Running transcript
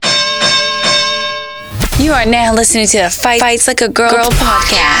You are now listening to the Fights Like a Girl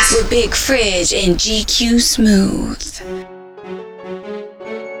podcast with Big Fridge and GQ Smooth.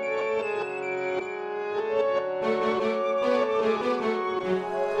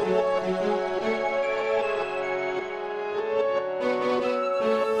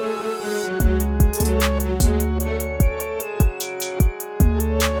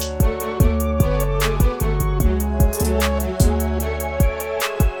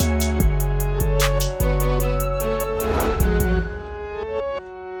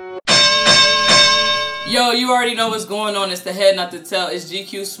 Yo, you already know what's going on. It's the head, not the tail. It's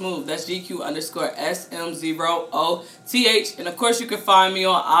GQ Smooth. That's GQ_SM0OTH. And of course, you can find me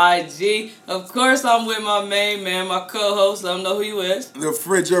on IG. Of course, I'm with my main man, my co-host. Let him know who you is. The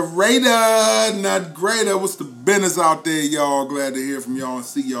refrigerator, not greater. What's the business out there, y'all? Glad to hear from y'all and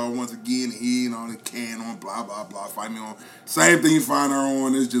see y'all once again here on the can on blah, blah, blah. Find me on same thing you find her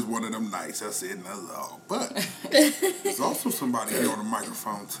on. It's just one of them nights. That's it, and that's all. But there's also somebody here on the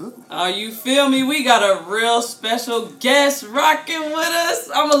microphone, too. Oh, you feel me? We got a real special guest rocking with us.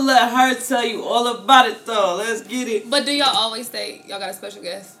 I'm going to let her tell you all about it, though. Let's get it. But do y'all always say y'all got a special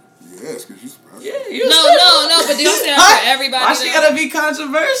guest? Yes, because you special. Yeah, you No, but do y'all say that for everybody? Why she gotta be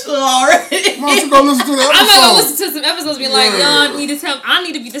controversial already? Why don't you go listen to the episode? I'm not gonna listen to some episodes and be like, y'all need to tell me. I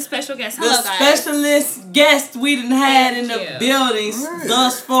need to be the special guest. Hello, the guys. specialist guest we done had in the buildings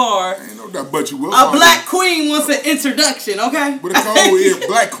thus far. Ain't no doubt, but you will. A black queen wants an introduction, okay? With a cold ear,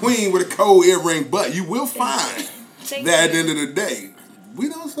 black queen with a cold earring, but you will find that at the end of the day, we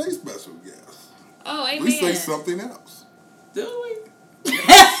don't say special guest. Oh, amen. We say something else. Do we?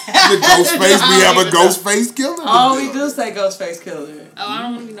 The ghost face, we have a ghost face killer. Oh, we do say ghost face killer. Oh, I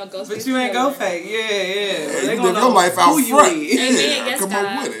don't want to be no ghost face. But you ain't ghost face. Yeah. You live your life out front. Amen. Yes, come God.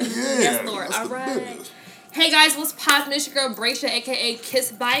 up with it. Yeah. Yes, Lord. All right. Hey guys, what's poppin'? It's your girl Bracia, aka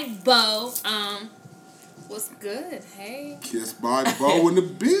Kiss by Bo. What's good? Hey. Kiss by Bo in the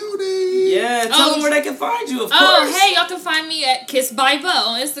building. Yeah, tell them where they can find you, of course. Oh, hey, y'all can find me at Kiss by Bo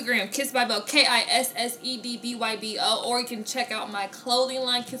on Instagram. Kiss by Bo, KISSEDBYBO. Or you can check out my clothing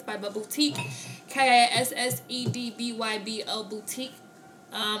line, Kiss by Bo Boutique, KISSEDBYBO Boutique.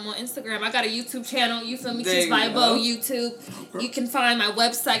 On Instagram. I got a YouTube channel, you feel me? Kiss by Bo YouTube. Okay. You can find my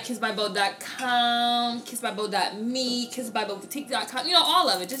website, kissbybo.com, kissbybo.me, kissbyboboutique.com. You know, all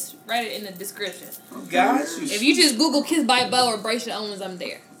of it. Just write it in the description. Got you. If you just Google Kiss by Bo or Bracia Owens, I'm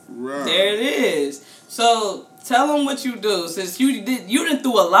there. Right. There it is. So tell them what you do, since you done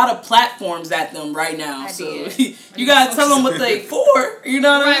threw a lot of platforms at them right now. I so did. You gotta tell them what they for. You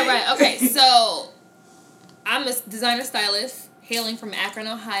know what I mean? Right. Okay, so I'm a designer stylist. Hailing from Akron,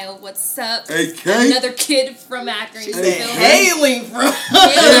 Ohio. What's up? AK? Another kid from Akron. Hailing from Akron,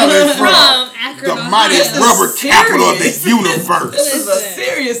 the Ohio. mighty rubber capital of the universe. This is a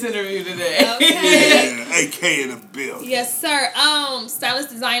serious interview today. Okay. Yeah, AK in the building. Yes, sir.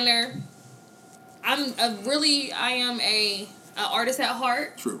 Stylist designer. I am a artist at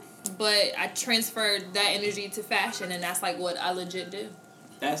heart. True. But I transferred that energy to fashion, and that's like what I legit do.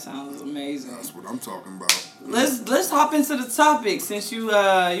 That sounds amazing. That's what I'm talking about. Let's hop into the topic, since you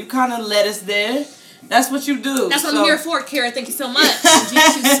kind of led us there. That's what you do. That's what I'm here for, Kara. Thank you so much.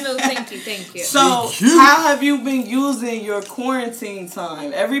 GQ Smooth. Thank you. So, how have you been using your quarantine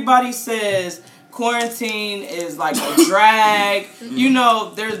time? Everybody says quarantine is like a drag. You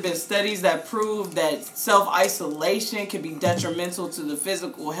know, there's been studies that prove that self-isolation can be detrimental to the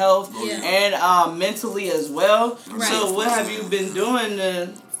physical health and mentally as well. Right. So what have you been doing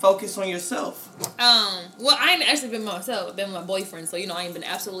to focus on yourself? Well, I ain't actually been by myself. I've been with my boyfriend, so, I ain't been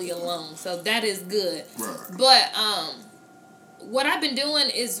absolutely alone. So that is good. Right. But, what I've been doing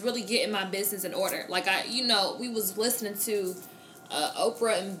is really getting my business in order. Like, we was listening to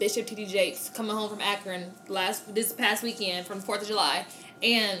Oprah and Bishop T.D. Jakes coming home from Akron this past weekend from 4th of July,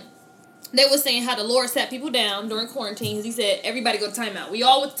 and they were saying how the Lord sat people down during quarantine. He said, everybody go to timeout. We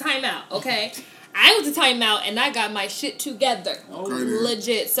all went to timeout, okay? I went to timeout, and I got my shit together. Okay,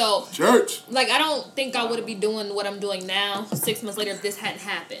 legit. So, church. Like, I don't think I would be doing what I'm doing now 6 months later if this hadn't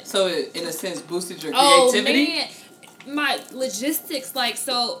happened. So, in a sense, boosted your creativity? Oh, man. My logistics,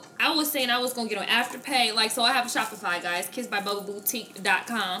 so I was saying I was going to get on Afterpay. So I have a Shopify, guys,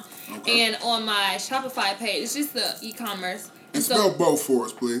 kissbyboboutique.com. Okay. And on my Shopify page, it's just the e-commerce. And spell Bo for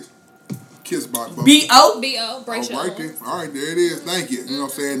us, please. Kiss by Bo. B-O? B-O, Bracia right there. All right, there it is. Thank you. You know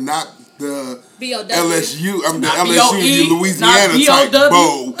what I'm saying? Not the B-O-W. LSU, the not LSU, B-O-E, Louisiana type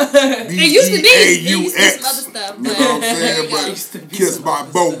Bo. It used to be. It used to be some other B-E-A-U-X. stuff. You know what I'm saying? But Kiss by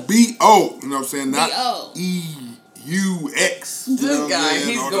Bo. B-O. You know what I'm saying? Not B-O. E-U. UX. This guy,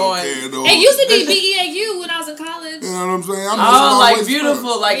 he's going. It used to be BEAU when I was in college. You know what I'm saying? Like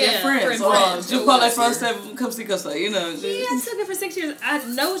beautiful, like in Friends. Friends. Je parle français, comme si comme ça, you know. Yeah, I took it for 6 years. I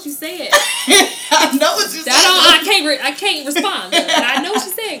know what you said. I know what you said. I can't respond, but I know what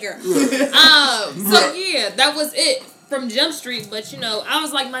you said, girl. So yeah, that was it from Jump Street. But you know, I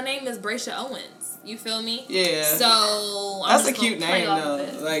was like, my name is Bracia Owens. You feel me? Yeah. So that's a cute name, though.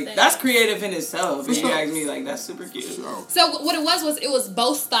 Like that's creative in itself. If you ask me, like that's super cute. So what it was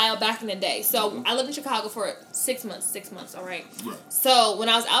both style back in the day. So I lived in Chicago for 6 months. All right. So when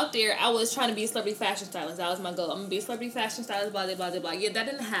I was out there, I was trying to be a celebrity fashion stylist. That was my goal. I'm gonna be a celebrity fashion stylist. Blah blah blah blah. Yeah, that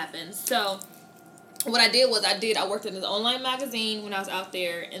didn't happen. So what I did was I worked in an online magazine when I was out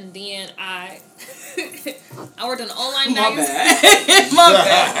there, and then I worked in an online magazine. My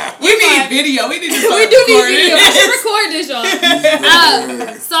bad. We need video. We need to start We do need video. I should record this, y'all.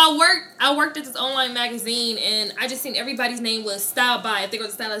 So I worked at this online magazine, and I just seen everybody's name was styled by. If they were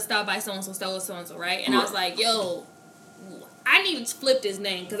the stylist, styled by so and so, right? And I was like, yo, I need to flip this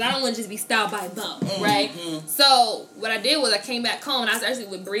name because I don't want to just be styled by Bo, right? So what I did was I came back home, and I was actually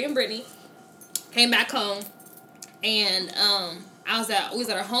with Bree and Brittany. Came back home, and we was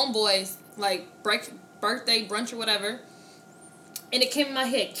at our homeboys like birthday brunch or whatever, and it came in my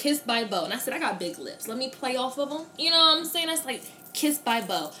head, Kissed by Bo, and I said I got big lips. Let me play off of them. You know what I'm saying? That's like Kissed by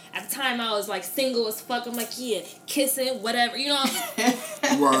Bo. At the time, I was like single as fuck. I'm like, yeah, kissing, whatever. You know.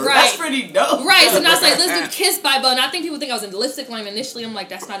 Right. That's pretty dope. Right. So now I was like, let's do Kissed by Bo. And I think people think I was in the lipstick line initially. I'm like,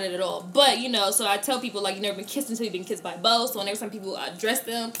 that's not it at all. But you know, so I tell people like, you never been kissed until you've been kissed by Bo. So whenever some people address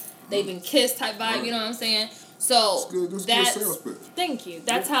them, they've been kissed type vibe, you know what I'm saying? So that's thank you.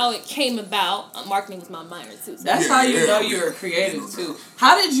 That's how it came about. Marketing was my minor too. So. That's how you know you're creative too.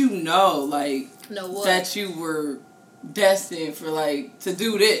 How did you know that you were destined for to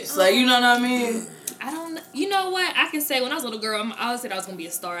do this? Like, you know what I mean? I don't. You know what? I can say when I was a little girl, I always said I was gonna be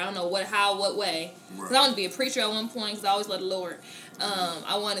a star. I don't know what way. Because I wanted to be a preacher at one point. Because I always loved the Lord.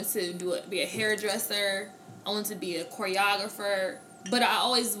 I wanted to be a hairdresser. I wanted to be a choreographer. But I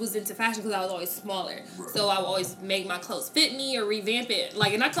always was into fashion because I was always smaller. So I would always make my clothes fit me or revamp it.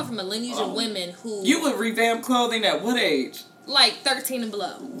 Like, and I come from a lineage of women who... You would revamp clothing at what age? Like 13 and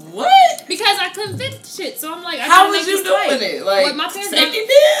below. What? Because I couldn't fit shit. So I'm like... How was you doing it? Like, my parents safety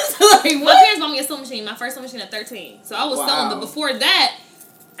pins? My parents bought me a sewing machine. My first sewing machine at 13. So I was sewing. But before that,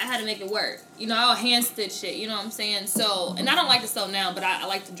 I had to make it work. You know, I would hand stitch shit. You know what I'm saying? So, and I don't like to sew now, but I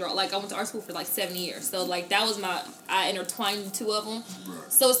like to draw. Like, I went to art school for 7 years. So, that was I intertwined the two of them.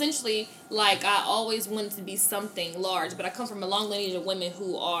 Right. So, essentially, I always wanted to be something large. But I come from a long lineage of women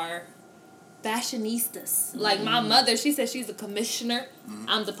who are fashionistas. Like, my mother, she says she's a commissioner.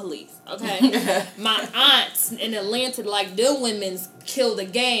 I'm the police, okay? My aunts in Atlanta, them women's kill the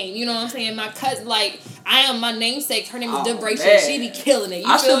game. You know what I'm saying? My cousin, I am my namesake. Her name is Debracia. She be killing it.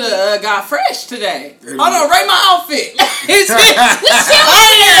 I should have got fresh today. Hold on, rate my outfit. I'm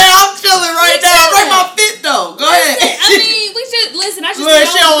chilling right now. Rate my fit, though. Go ahead. I mean, we should, listen, I should Look,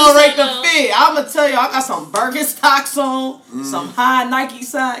 she don't want to rate the fit. I'm going to tell you, I got some Birkenstocks on, some high Nike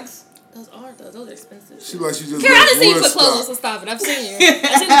socks. Those are expensive. She just Karen, I didn't see you put clothes on, so stop it. I've seen you.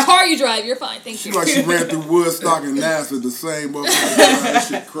 I've seen the car you drive. You're fine. Thank you. She ran through Woodstock and NASA the same motherfucker. That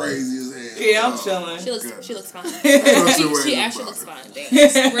shit crazy as hell. Yeah, I'm chilling. She looks fine. She actually looks fine.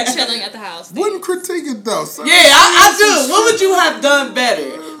 Thanks. We're chilling at the house. Wouldn't critique it though. So yeah, I do. What would you have done better?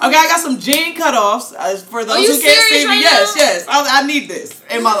 Okay, I got some jean cutoffs for those who can't see me. Yes. I need this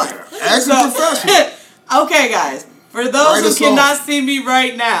in my life. Ask a professional. Okay, guys. For those who cannot see me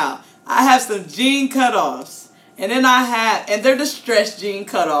right now, I have some jean cutoffs, and then and they're the stretch jean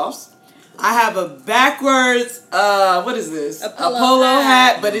cutoffs. I have a backwards, what is this? A polo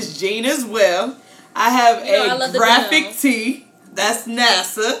hat, but it's jean as well. I have a graphic tee, that's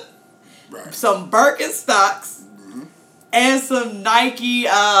NASA. Right. Some Birkenstocks, and some Nike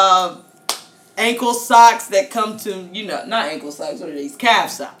ankle socks that come to, not ankle socks, what are these? Calf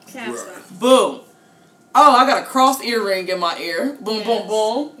socks. Boom. Oh, I got a cross earring in my ear. Boom, boom,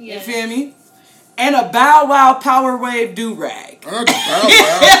 boom. Yes. You feel me? And a Bow Wow Power Wave do-rag. I like the Bow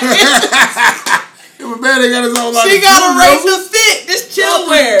Wow. She gotta rate the fit. This chill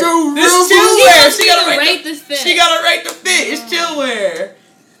wear. She gotta rate the fit. She gotta rate the fit. It's chill wear.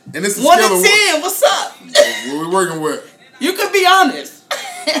 And this is 1 to 10. What's up? What we working with? You could be honest.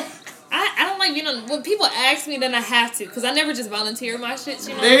 I don't like being on. When people ask me, then I have to, because I never just volunteer my shit.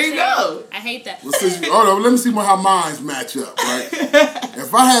 You know. There you go. I hate that. Well, let me see how mines match up. Right?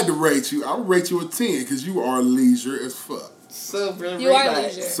 If I had to rate you, I would rate you a 10 because you are leisure as fuck. Super You are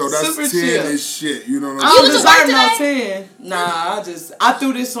relaxed. leisure. So that's Super 10 chill. and shit. You know what I I'm don't You saying? was at deserve work no 10. Nah, I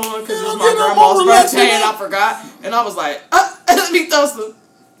threw this on because it was Yeah, my you know, grandma's more birthday and relaxing. I forgot. And I was like, let me throw some,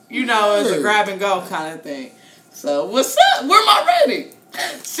 you know, it's a Yeah. grab and go kind of thing. So, what's up? Where my ready?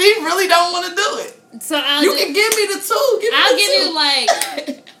 She really don't want to do it. So You can give me the 2. I'll give you like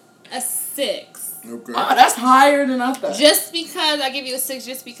a 6. Okay. Oh, that's higher than I thought. Just because I give you a 6,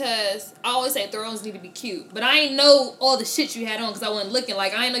 just because I always say throw-ons need to be cute, but I ain't know all the shit you had on because I wasn't looking.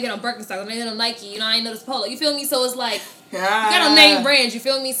 Like I ain't know you had on Birkenstocks, I ain't know Nike, you know, I ain't know this Polo. You feel me? So it's like you got on name brands. You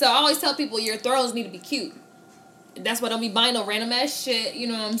feel me? So I always tell people your throw-ons need to be cute. That's why don't be buying no random ass shit. You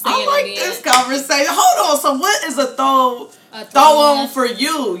know what I'm saying? I like this conversation. Hold on. So what is a throw throw-on on for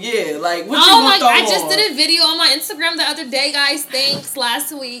you? Yeah, like what you Oh want my! throw I just on? did a video on my Instagram the other day, guys. Thanks.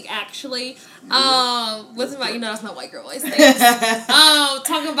 Last week, actually. What's my? You know, that's my white girl voice. Thanks.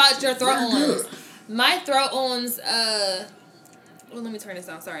 Talking about your throw-ons. My throw-ons. Well, let me turn this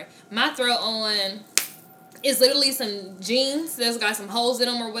on. Sorry. My throw-on is literally some jeans. There's got some holes in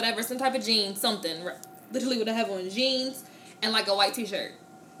them or whatever. Some type of jeans. Something. Literally what I have on jeans and like a white t-shirt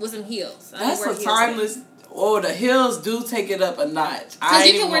with some heels. That's wear a heels timeless. Oh, the heels do take it up a notch. Because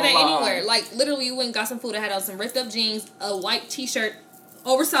you can wear that anywhere. Like, literally, you went and got some food. I had on some ripped up jeans, a white t-shirt,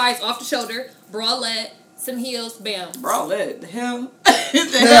 oversized, off the shoulder, bralette, some heels, bam. Bralette, the hell?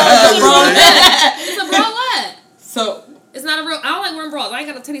 It's a bralette. So, It's not a real... I don't like wearing bras. I ain't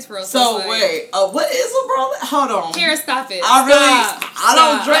got no titties for real. so it's like, wait, what is a bralette? Hold on. Kara, stop it. I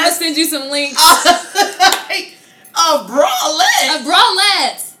don't I'm dress- going to send you some links. A bralette? A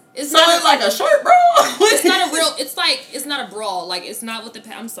bralette. It's So not it's like a shirt, bro? It's not a real... It's like... It's not a bra. Like, it's not with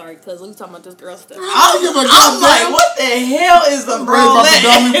the... I'm sorry, because we talking about this girl stuff. I'm like, what the hell is a I'm ready about the bralette?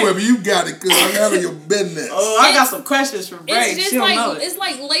 dummy whip. You got it, cause I'm having your business. Oh, I got some questions for Bray. It's just She don't know like... it. It's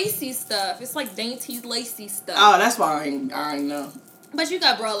like lacy stuff. It's like dainty, lacy stuff. Oh, that's why I ain't know. But you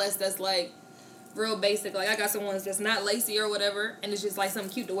got bralettes that's like real basic. Like I got some ones that's not lacy or whatever, and it's just like something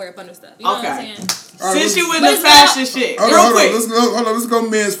cute to wear up under stuff. You know what I'm saying? All right, Since you in But the it's fashion not- shit, Hold real on, quick. let's go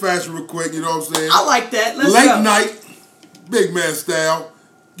men's fashion real quick. You know what I'm saying? I like that. Let's Late go. night, big man style.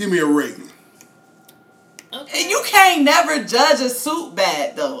 Give me a rating. Okay. And you can't never judge a suit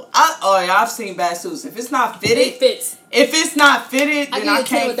bad though. I've seen bad suits. If it's not fitted, It fits. if it's not fitted, I then give you I a 10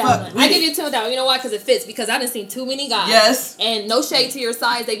 can't with that fuck one. with I give it. you a 10 with that one. You know why? Because it fits. Because I done seen too many guys. Yes. And no shade to your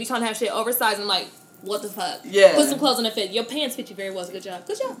size. They be trying to have shit oversized. I'm like, what the fuck? Yeah. Put some clothes on that fit. Your pants fit you very well. Good job.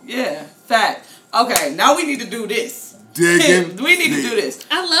 Good job. Yeah, fact. Okay, now we need to do this. Digging. We need to do this.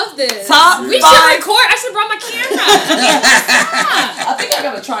 I love this. Top We should five. record. I should brought my camera. I think I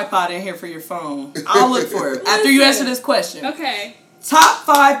got a tripod in here for your phone. I'll look for it after you answer this question. Okay. Top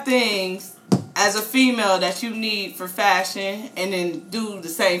 5 things as a female that you need for fashion, and then do the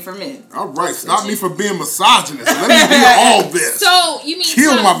same for men. All right, stop me from being misogynist. Let me hear all this. So, you mean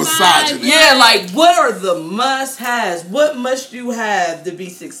Kill top my five, misogyny. Yeah, like what are the must-haves? What must you have to be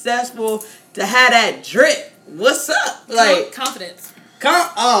successful? To have that drip? What's up? Like, confidence.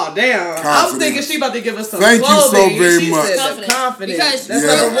 oh damn! I was Confidence. thinking she about to give us some Thank you so clothing. very She much. said the Confidence. confidence. Because That's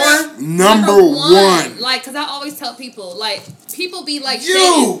Yeah. number one. Number one. Like, cause I always tell people, like, people be like You.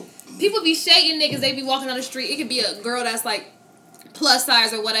 shading. People be shading niggas. They be walking down the street. It could be a girl that's like plus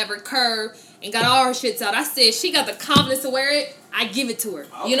size or whatever, curve, and got all her shits out. I said she got the confidence to wear it. I give it to her.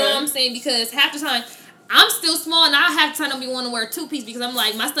 You know Okay. what I'm saying? Because half the time I'm still small, and I have to time to be want to wear a 2-piece because I'm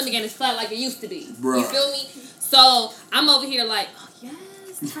like my stomach ain't as flat like it used to be. Bruh. You feel me? So I'm over here like, oh yes.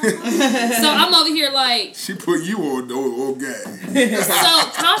 So I'm over here like. She put you on game. So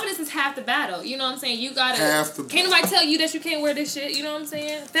confidence is half the battle. You know what I'm saying? You gotta. Half the Can't nobody tell you that you can't wear this shit. You know what I'm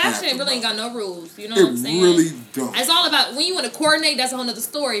saying? Fashion the really ain't got no rules. You know what I'm It saying? really don't. It's all about when you want to coordinate. That's a whole nother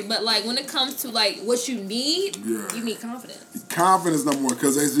story. But like when it comes to like what you need, Yeah. you need confidence. Confidence number one,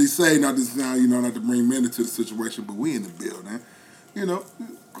 because as we say, not to sound, not to bring men into the situation, but we in the building.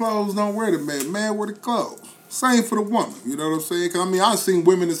 Clothes don't wear the man. Man wear the clothes. Same for the woman. You know what I'm saying? Because, I've seen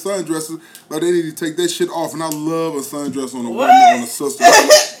women in sundresses, but they need to take that shit off. And I love a sundress on a woman, on a sister.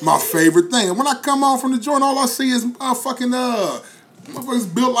 My favorite thing. And when I come out from the joint, all I see is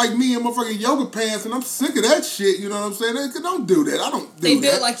motherfuckers built like me in motherfucking yoga pants. And I'm sick of that shit. You know what I'm saying? Don't do that. I don't do They that.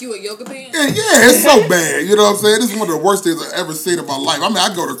 built like you a yoga pants. Yeah, it's so bad. You know what I'm saying? This is one of the worst things I've ever seen in my life.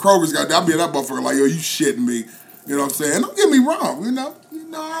 I go to Kroger's, I'll be in that motherfucker like, yo, you shitting me. You know what I'm saying? Don't get me wrong.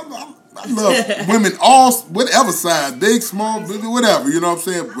 I love women all, whatever size, big, small, whatever. You know what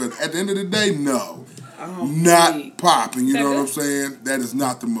I'm saying? But at the end of the day, no. Not popping. You know what I'm saying? That is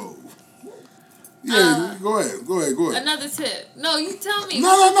not the move. Yeah, go ahead. Another tip. No, you tell me.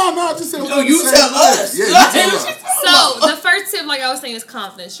 No. Just say what No, you tell us. Yeah, you tell us. So the first tip, like I was saying, is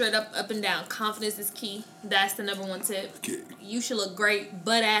confidence. Straight up and down. Confidence is key. That's the number one tip. Okay. You should look great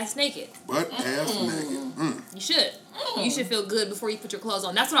butt ass naked. Butt ass naked. You should. You should feel good before you put your clothes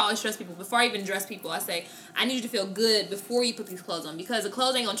on. That's what I always stress people. Before I even dress people, I say, I need you to feel good before you put these clothes on. Because the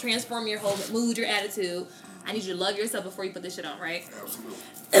clothes ain't going to transform your whole mood, your attitude. I need you to love yourself before you put this shit on, right? Absolutely.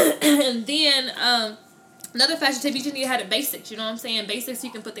 And then, another fashion tip, you just need to have the basics. You know what I'm saying? Basics,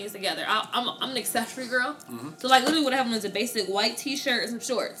 you can put things together. I'm an accessory girl. So, like, literally what I have on is a basic white t-shirt and some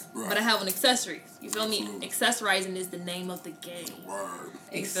shorts. Right. But I have an accessory. You feel Absolutely. me? Accessorizing is the name of the game. Word.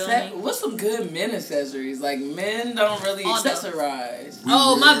 Except, what's some good men accessories? Like, men don't really All the- accessorize.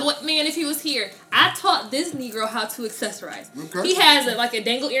 Oh, my boy, man, if he was here, I taught this Negro how to accessorize. Okay. He has like a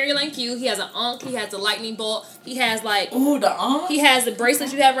dangle area like you. He has an ankh. He has a lightning bolt. He has like, Ooh, the arm. he has the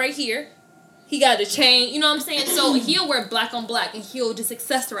bracelet you have right here. He got the chain, you know what I'm saying? So he'll wear black on black and he'll just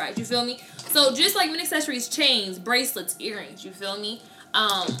accessorize, you feel me? So just like men accessories, chains, bracelets, earrings, you feel me?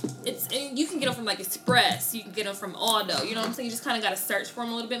 And you can get them from like Express, you can get them from Aldo, you know what I'm saying? You just kind of got to search for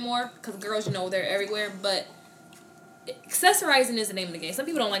them a little bit more because girls, you know, they're everywhere. But accessorizing is the name of the game. Some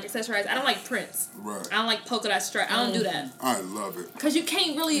people don't like accessorize. I don't like prints. Right. I don't like polka dot stripe. I don't do that I love it. because you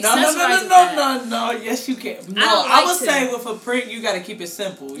can't really No. accessorize with that. No. Yes, you can. No, don't I like would to. say with a print, you got to keep it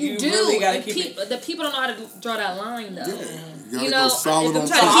simple. You do. really got to The keep it. The people don't know how to draw that line though. Yeah. You gotta know, go solid if on I'm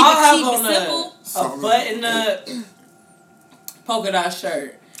trying to top. keep I'll it have simple. a Solid. button-up polka dot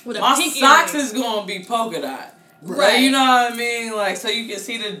shirt. With a My pink socks earring. is gonna be polka dot. Right. You know what I mean? Like, so you can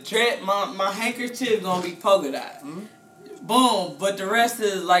see the drip. My handkerchief gonna be polka dot. Boom. But the rest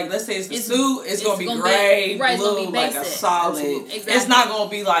is like, let's say it's the suit. It's gonna be gray, right, it's blue, gonna be like a basic. solid. Absolutely. Exactly. It's not gonna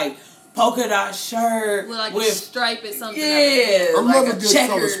be like polka dot shirt With like a with stripe or something. yeah, I like love a a good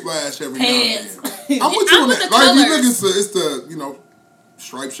color checkered splash every pants. now and then. I'm with you I'm on with that. the Like, if you colors. look, it's the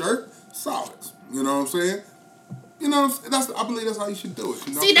striped shirt, solids. You know what I'm saying? You know, I believe that's how you should do it.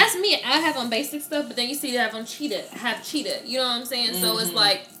 You know? See, that's me. I have on basic stuff, but then you see I have on cheetah. I have cheetah. You know what I'm saying? So it's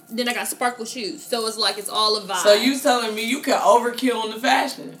like, then I got sparkle shoes. So it's like, it's all a vibe. So you telling me you can overkill on the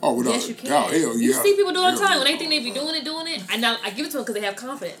fashion? Oh, without Yes, you can. doubt. Hell, You yeah. see people do it all the Hell, time. When yeah. they think they be doing it. And now I give it to them because they have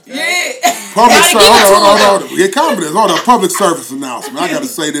confidence. Right? Yeah. Public Gotta give it to hold on. Get confidence. Hold on. Public service announcement. I got to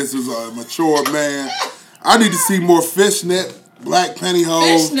say this as a mature man. I need to see more fishnet, black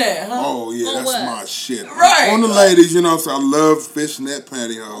pantyhose. Fishnet, huh? Oh, yeah, On that's what? my shit. Right. On the ladies, you know what I'm saying? I love fishnet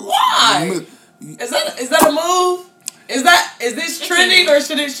pantyhose. Why? Is that a move? Is this trending or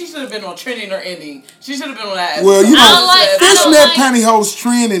she should have been on trending or ending? She should have been on that. Well, you I don't know, like- I don't fishnet like- pantyhose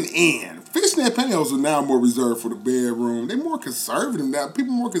trend and end. Fishnet pantyhose are now more reserved for the bedroom. They're more conservative now.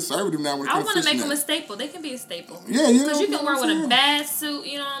 People more conservative now when it I comes want to to make fishnet. them a staple. They can be a staple. Yeah, you know. Because you can wear what with I'm a saying? bad suit,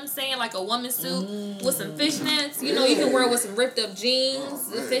 you know what I'm saying? Like a woman's suit with some fishnets. You know, you can wear it with some ripped up jeans,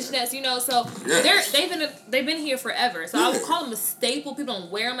 the man. fishnets, you know. So Yes. they've been here forever. So I would Yeah. call them a staple. People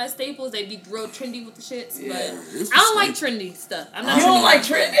don't wear them as staples. They be real trendy with the shits. Yeah, But it's I don't a like staple. trendy stuff. I'm not You don't trendy. like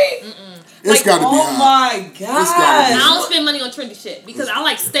trendy? It's Like, got to be oh hot. my god! gotta I be. don't spend money on trendy shit because I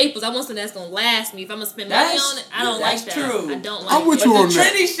like staples. I want something that's gonna last me. If I'm gonna spend money That's- on it, I don't that's like that. true. I don't like I'm with it. you But on the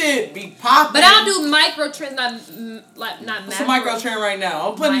that. trendy shit be popping. But I'll do micro trends, not What's a micro trend right now?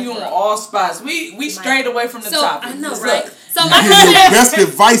 I'm putting you on Micro. all spots. We strayed away from the So topic. I know, What's right? up? So You my give your best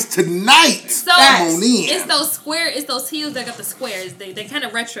advice tonight. So Come on in. it's those square, it's those heels that got the squares. They kind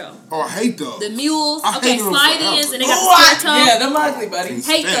of retro. Oh, I hate those. The mules, I okay, hate them slide forever. ins, and they Ooh, got the square toe. yeah, them ugly, buddy. Can't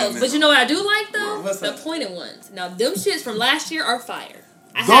Hate stand those, them. but you know what I do like though? What's The up? pointed ones. Now them shits from last year are fire.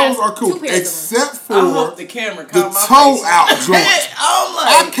 I Those have are cool, 2 pairs of them. except for I hope the camera the caught my toe face. out joint. I'm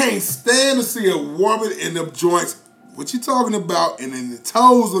I like, can't stand to see a woman in them joints. What you talking about? And then the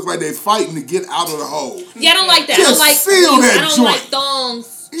toes look like they fighting to get out of the hole. Yeah, I don't like that. I Just don't like seal mules. that I don't joint. like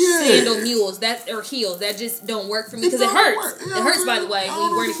thongs, Yeah. sandal mules, or heels. That just don't work for me because it don't hurts. work. It hurts, by the way, when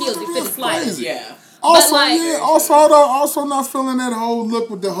you wear the heels. You fit the slide. Crazy. yeah. Also, like- yeah. Also not feeling that whole look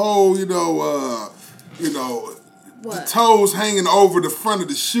with the whole, the What? toes hanging over the front of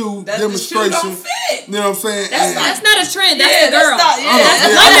the shoe That the demonstration. shoe don't fit. You know what I'm saying? That's not a trend. That's Yeah, the that's girl. not- yeah. I That's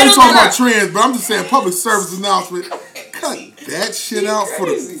know why you they don't talking do about it. trends, but I'm just saying public service announcement. Cut that shit out for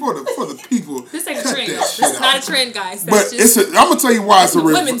crazy. the people. This ain't a Cut trend. that This shit is not out. a trend, guys. But That's just, I'm gonna tell you why it's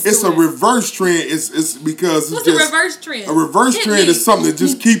Women's it's a doing it. reverse trend. It's because what's it's a just reverse trend? a reverse Hit trend me. is something that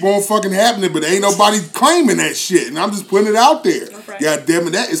just keep on fucking happening, but ain't nobody claiming that shit, and I'm just putting it out there. Okay. God damn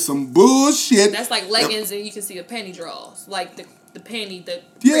it, that is some bullshit. That's like leggings and you can see the panty draws. Like the panty, the...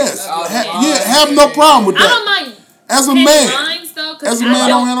 Yes, Oh, have no problem with I that. don't mind As a petty man. lines, though, As a man, I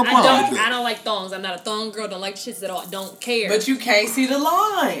don't have no problem with that. I don't like thongs. I'm not a thong girl. Don't like shits at all. Don't care. But you can't see the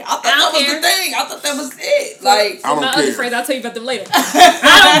line. I thought I that don't was care. the thing. I thought that was it. Like, I don't my care. other friends, I'll tell you about them later. I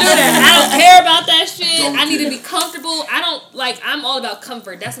don't do that. I don't care about that shit. Don't I need to care. be comfortable. I don't like. I'm all about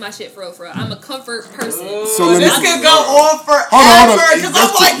comfort. That's my shit for real. For real. I'm a comfort person. So let me- this could go on forever. Hold on. Because I'm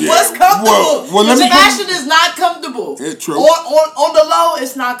That's like, true, what's yeah. comfortable? Well, let the me- fashion is not comfortable. Yeah, true. On the low,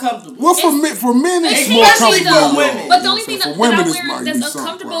 it's not comfortable. Well, for men, it's more Especially comfortable. for women. But the only thing for that women, I'm it's wearing might that's be something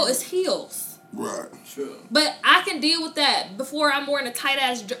uncomfortable problem. is heels. Right. True. But I can deal with that. Before I'm wearing a tight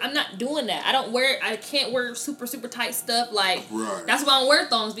ass. I'm not doing that. I can't wear super tight stuff. Like Right. that's why I don't wear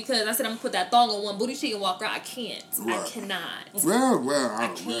thongs because I said I'm gonna put that thong on one booty cheek and walk around. I can't. Right. I cannot. Well, I I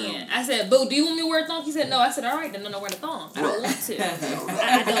don't can't. I said, Boo, do you want me to wear a thong? He said, no. I said, all right, then I'm not wearing a thong. I don't want to.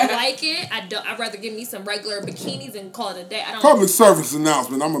 I don't like it. I'd rather give me some regular bikinis and call it a day. I don't. Public service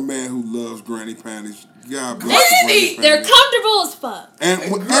announcement. I'm a man who loves granny panties. God bless the granny They're panties. comfortable as fuck. And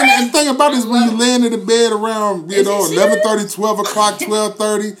the thing about it is when you laying in the bed around, 11:30, 12 o'clock,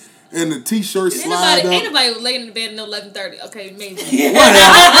 12:30, and the t-shirt slide Ain't up. nobody laying in the bed until 11:30. Okay, maybe.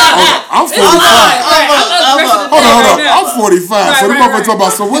 I'm 45. Hold on. I'm 45. So the motherfucker talking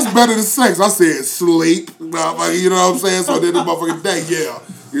about, so what's better than sex? I said sleep. Motherfucker, you know what I'm saying? So then the motherfucker day, yeah.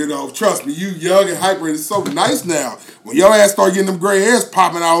 You know, trust me, you young and hyper, and it's so nice now. When your ass start getting them gray hairs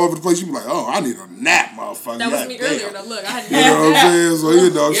popping all over the place, you be like, oh, I need a nap, motherfucker. That was God me damn. earlier. Though. Look, I had You know what I'm saying? So, you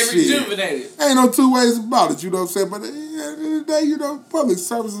know, Get shit. rejuvenated. Ain't no two ways about it, you know what I'm saying? But at the end of the day, you know, public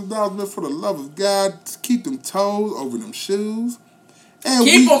service announcement for the love of God, to keep them toes over them shoes. And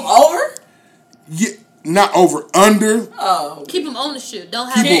Keep them over? Yeah, not over, under. Oh. Keep them on the shoe. Don't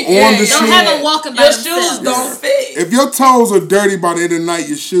have Keep them them on the Don't shoe. have them walking by Your themselves. shoes don't fit. If your toes are dirty by the end of the night,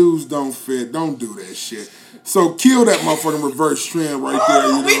 your shoes don't fit. Don't do that shit. So kill that motherfucking reverse trend right there.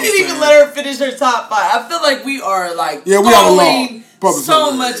 You know We what didn't I'm even saying? let her finish her top 5. I feel like we are like Yeah, we out of law. throwing Public so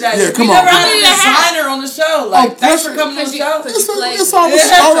service. much at Yeah, you. come We on. never had We a didn't have- designer on the show. Like, thanks for coming on the show. Cause you played. It's all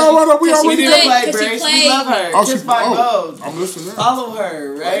right. We Cause already you done. played. Grace. Cause you We love played. her. Oh, she- Kiss my oh, goes. I'm listening. Follow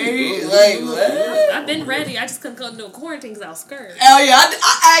her, right? Right. Like, what? I've been ready. I just couldn't go into a quarantine because I was scared. Hell yeah,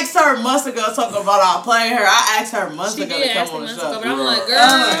 I asked her months ago talking about I'll play her. I asked her months She ago did to ask come me on the months ago, show. but I'm like, girl.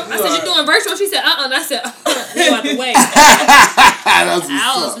 I'm like, I said, you doing virtual? She said, And I said, you out the way. That's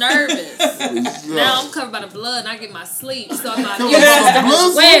I was what's up. nervous. Now I'm covered by the blood and I get my sleep, so I'm not Come even on, as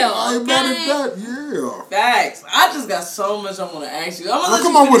Blizzard. well. I ain't mad Okay? at that. Yeah. Facts. I just got so much I want to ask you. I'm gonna Well, let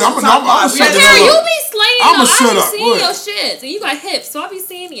come you on with it. finish I'm the gonna- top I'm five. gonna shut We this got- Girl, up. you be slaying I'ma though. shut I up. be Go seeing ahead. your shit. And you got hips, so I be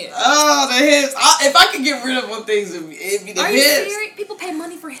seeing you. Oh, the hips. If I could get rid of one thing, it'd be the Are you hips. serious? People pay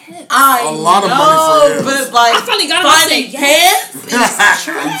money for hips. I A lot of know, money for hips. but like I finally got 'em. I finding said pants is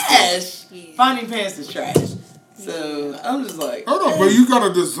trash. Yeah. Finding pants is trash. So I'm just like, Hold on, but you got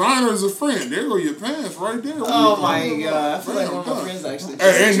a designer as a friend. There go your pants right there. What oh you my talking god, about? I feel like one of my Damn, friends actually.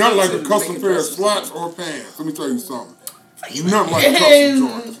 Hey, ain't nothing like a contributed to custom making pair of dresses. slacks or pants. Let me tell you something. Nothing like custom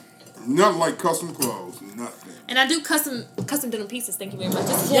joints. Nothing like custom clothes. Nothing. And I do custom denim pieces. Thank you very much.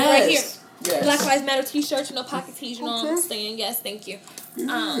 This is one right here. Yes. Yes. Black Lives Matter t-shirts, pocket tees, you know what I'm Okay. saying? Yes, thank you.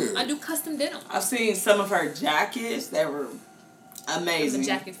 Yeah. I do custom denim. I've seen some of her jackets that were amazing. I'm a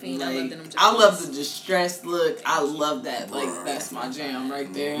jacket fiend. I love Like, denim jackets. I love the distressed look. I love that. Like, Right. that's my jam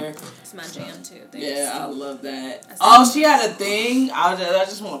right there. It's my jam too. Thanks. Yeah, I love that. That's Oh, she had a thing. I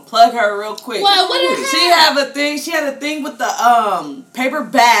just want to plug her real quick. What did her She have? have a thing. She had a thing with the paper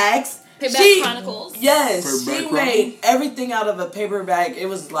bags. Payback Chronicles. Yes, Paperback she Chronicles? made everything out of a paper bag. It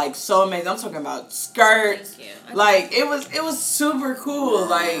was like so amazing. I'm talking about skirts. Thank you. Like it was super cool.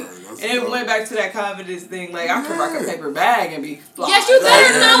 Like that's and it dope. went back to that confidence thing. Like I could rock a Yeah. paper bag and be fly. Yes, you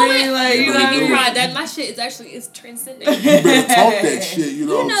better Like, know I mean, it. Like, you You know what I make me mean? cry. That my shit is transcending. You better talk that shit, you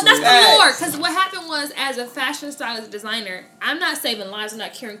know You what know, I'm that's saying? the Lord. Because what happened was, as a fashion stylist designer, I'm not saving lives. I'm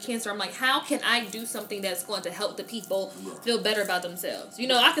not curing cancer. I'm like, how can I do something that's going to help the people feel better about themselves? You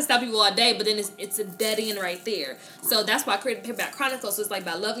know, I can stop people all day, but then it's a dead end right there. So that's why I created Paperback Chronicles. So it's like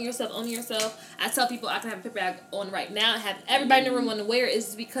by loving yourself, owning yourself. I tell people I can have a paperback on right now and have everybody in the room want to wear it.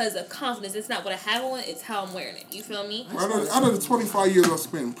 It's because of confidence. It's not what I have on, it's how I'm wearing it. You feel me? Out of the 25 years I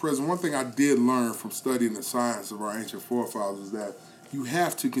spent in prison, one thing I did learn from studying the science of our ancient forefathers is that you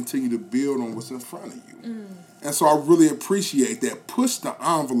have to continue to build on what's in front of you. And so I really appreciate that. Push the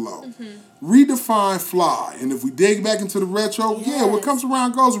envelope. Redefine fly. And if we dig back into the retro, yeah, what comes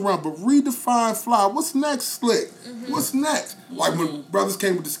around goes around. But redefine fly. What's next, slick? What's next? Like when brothers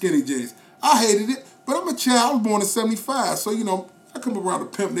came with the skinny jeans. I hated it, but I'm a child. I was born in 75. So, you know, I come around to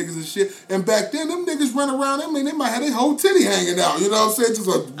pimp niggas and shit. And back then, them niggas run around. I mean, they might have their whole titty hanging out. You know what I'm saying? Just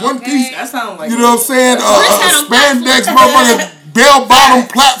a one piece. That sounds like You know what I'm saying? A Chris had on spandex motherfucker bell bottom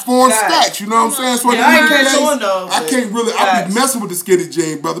Facts. platform Facts. stacks. You know what I'm saying? So at the I end ain't of the catch day, on though. I can't really. I Facts. be messing with the skinny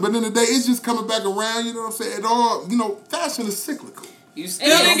jean, brother. But at the end of the day, it's just coming back around. You know what I'm saying? It all. You know, fashion is cyclical. You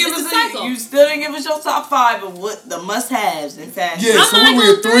still didn't give it's us a cycle. You still didn't give us your top 5 of what the must-haves in fashion. Yeah. I'm So only we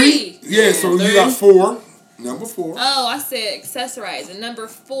doing at 3. Yeah. Yeah, So 3. you got 4. Number 4. Oh, I said accessorize. And number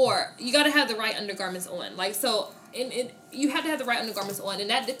 4, you got to have the right undergarments on. Like, so, you have to have the right undergarments on, and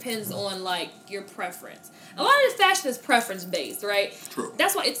that depends on, like, your preference. A lot of this fashion is preference-based, right? True.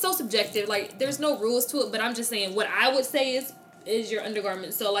 That's why it's so subjective. Like, there's no rules to it, but I'm just saying what I would say is your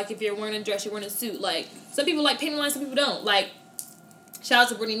undergarments. So, like, if you're wearing a dress, you're wearing a suit. Like, some people like painting lines, some people don't. Like, shout out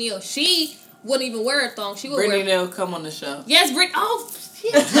to Brittany Neal. She wouldn't even wear a thong. She would Brittany wear... Neal, come on the show. Yes, Brittany... Oh, she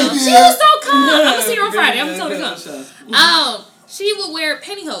was so calm. I'm going to see her on Friday. I'm going to tell her to come. She would wear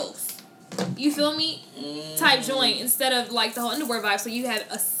pantyhose. You feel me? Type joint instead of like the whole underwear vibe. So you had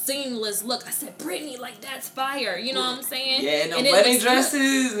a seamless look. I said, Brittany, like that's fire. You know what I'm saying? Yeah, no and it wedding was-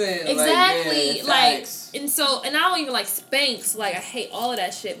 dresses and Exactly. like Like, and I don't even like Spanx. Like I hate all of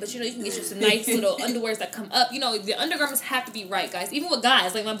that shit. But you know, you can get you some nice little underwears that come up. You know, the undergarments have to be right, guys. Even with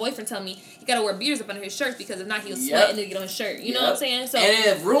guys, like my boyfriend tell me, you gotta wear beaters up under his shirts because if not, he'll sweat and it'll get on his shirt. You know what I'm saying? So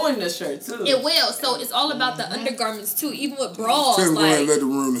and it ruined the shirt too. it will. So it's all about the undergarments too. Even with bras, Tell me go ahead and like. let the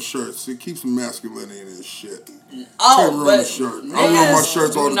ruin the shirts. It keeps some masculinity in this shit. Oh, ruin but the shirt. I wear my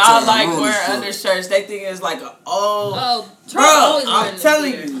shirts all the not time. like Ruin the wearing shirt. undershirts. They think it's like a Trump always bro. I'm wearing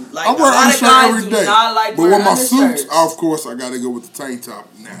telling this. you, like I a wear lot of undershirt guys every do day. not like But wearing with my undershirts. suits, of course, I gotta go with the tank top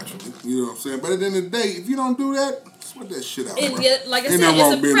naturally. You know what I'm saying? But at the end of the day, if you don't do that, sweat that shit out, And bro. yeah, like I Ain't said, nothing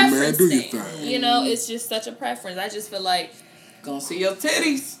wrong it's a being a man. preference Do your thing. thing. You know, it's just such a preference. I just feel like Gonna see your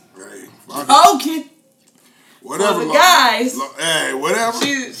titties. Hey, fuck it. Okay. Whatever. For the guys. Hey, whatever.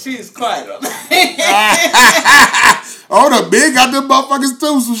 She's quiet on that. Oh, the big got them motherfuckers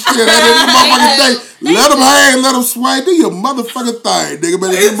too, some shit. At the motherfucking day, let them hang, let them sway. Do your motherfucking thing, nigga.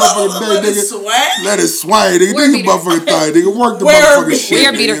 But at the motherfucking day, nigga, let it sway, nigga. Do your motherfucking thing, nigga. Work the motherfucking shit. wear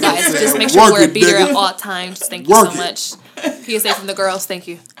a nigga, beater, you know what guys. I'm Just saying? make sure you Work wear a it, beater nigga. at all times. Thank you Work so it. much. PSA from the girls. Thank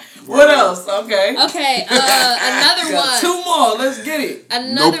you. What else? Okay. Okay, another Got one. 2 more. Let's get it. No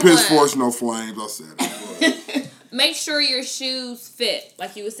Another piss one. force, no flames. I said it. Make sure your shoes fit,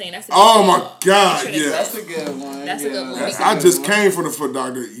 like you were saying. That's a Oh good my thing. God, Make sure they yeah. That's a good one. That's a good one. that's a I good just one. came from the foot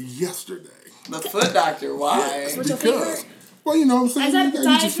doctor yesterday. The foot doctor. Why? What's your Because, favorite? well, you know what I'm saying? Is that You a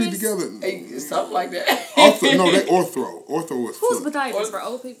gotta get your feet podiatrist? together. Hey, something like that. No, they ortho. Ortho is Who's foot. podiatrist for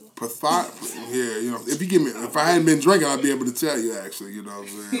old people? Yeah, you know, if you give me, if I hadn't been drinking, I'd be able to tell you actually, you know what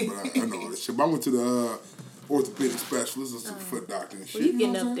I'm saying? But I know this shit. But I went to the orthopedic specialist and some foot doctor and shit. Well, you know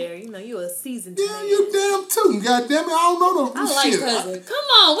getting what I'm up saying? there. You know, you a seasoned Yeah, man. you damn too. God damn it, I don't know no I like shit. cousin. Come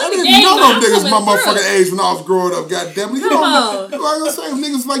on, I what the didn't game know on? them niggas my I'm coming motherfucking through. age when I was growing up, goddamn it. You Come know, on. like I say,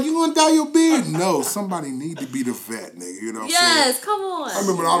 niggas like, you gonna dye your beard? No, somebody need to be the vet, nigga. You know what I'm saying? Yes, come on. I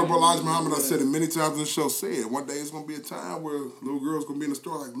remember Honorable Elijah Muhammad, I said it many times in the show, said one day it's going to be a time where little girls going to be in the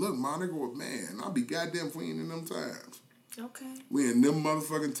store like, look, my nigga, well, man, I'll be goddamn if we ain't in them times. Okay. We in them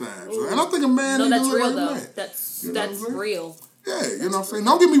motherfucking times. And I think a man No, need that's to look real like a though. man. That's You know what I'm saying? real. Yeah, you know what I'm saying?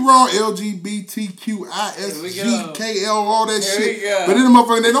 Don't get me wrong, LGBTQISGKL, all that Here we shit. go. But then the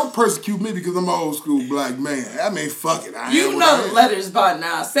motherfucker, they don't persecute me because I'm an old school black man. I mean, fuck it. I You am what know I the am. letters by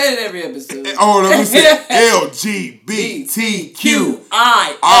now. Say it every episode. Oh, let me say LGBTQIA.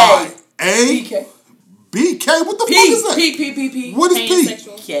 BK. BK? What the P. fuck is that? P. What is P?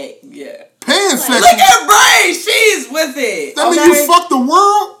 Pansexual. K. Yeah. Pansexual. Look at Bray. She's with it. That mean you fuck the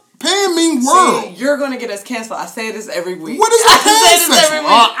world? Pan mean world. See, you're gonna get us canceled. I say this every week. What is a I say this every pansexual?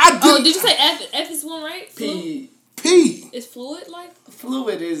 week. I Oh, did did you say F? F is one, right? P. P. Is fluid like?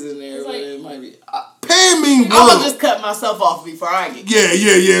 Fluid is in there, It's but like- it might be. Pan mean I'm gonna world. just cut myself off before I get.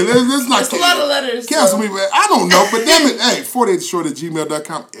 Yeah. Let's not It's a lot of letters. cancel so- me, man. I don't know, but damn it. Hey,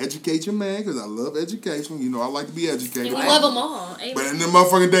 48short@gmail.com. Educate your man, because I love education. You know, I like to be educated. And we love them all. Amen. But in the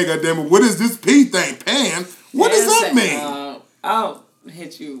motherfucking day, goddammit, what is this P thing? Pan? What does that mean? I'll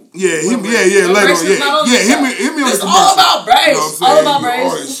hit you. Yeah, later on. Hit me on the It's commercial. all about Brace. You know what I'm all saying? about You Brace. all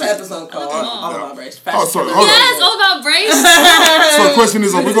What's this the shit. episode called? Oh. All about Brace. Oh, sorry, hold on. Yes, all about brace. So the question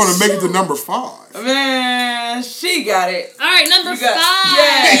is, are we going to make it to number 5? Man, she got it. All right, number You got- 5.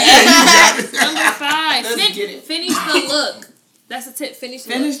 Yeah. Number 5. Let's get it. Finish the look. That's a tip. Finish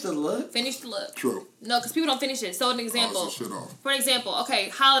the Finish look. the look. Finish the look. True. No, because people don't finish it. So an example. Oh, shit off. For example,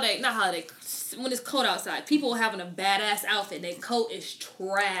 okay, not holiday. When it's cold outside, people having a badass outfit. Their coat is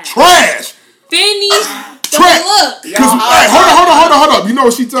trash. Trash! Finish the Trash! look. Because, hey, hold up. You know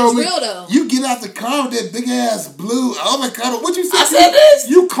what she told me? It's real, though. You get out the car with that big ass blue overcoat. What you said? I said this.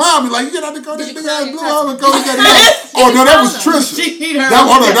 You clown me like you get out the car with that Did you big ass clown blue your overcoat. Oh no, that was She Trisha. She need her. That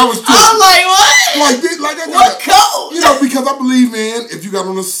was Trisha. I'm like, what? Like I What coat? You know, because I believe in if you got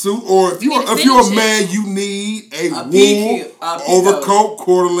on a suit or if you're a man, you need a wool overcoat,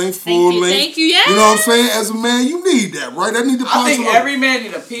 quarter length, full length. Thank you. Yeah. You know what I'm saying? As a man, you need that, right? That need to. I think every man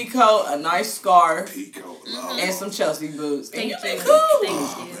need a pea coat, a nice scarf, and some Chelsea boots. Thank you. Thank you.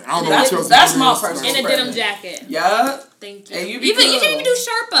 I don't know what Chelsea that's my personal. And a denim jacket. Yeah. Thank you. And you can even do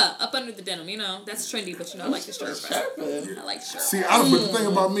Sherpa up under the denim. You know that's trendy, but I like the Sherpa. I like Sherpa. See, but the thing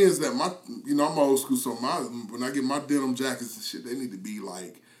about me is that I'm old school, so when I get my denim jackets and shit, they need to be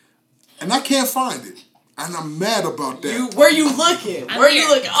like, and I can't find it. And I'm mad about that. Where you looking? I'm Where here. you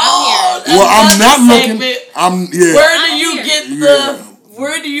looking? I'm here. Well, I'm not looking. Where do you get the?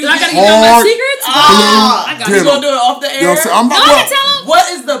 Where do you? I get gotta give you my secrets. I got denim. You gonna do it off the air? You know what I'm saying? I can tell them.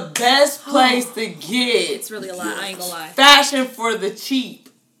 What is the best place to get? It's really a lot. I ain't gonna lie. Fashion for the cheap.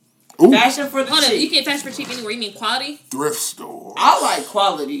 Ooh. Fashion for the Hold cheap. on, you can't fashion for cheap anywhere. You mean quality? Thrift store. I like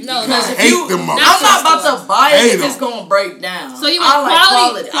quality. No, because I if hate them. I'm not about to buy it if it's them. gonna break down. So you want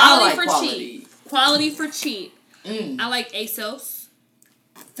quality? I like for quality. cheap. Quality for cheap. I like ASOS.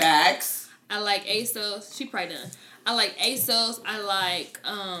 Facts. I like ASOS. She probably done. I like ASOS. I like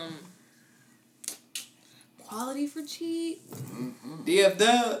quality for cheap.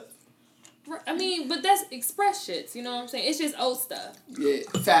 DF. I mean, but that's express shits. You know what I'm saying? It's just old stuff. Yeah,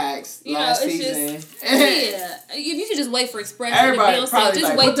 facts. You Last know, it's season. just yeah. If you should just wait for express, Everybody just probably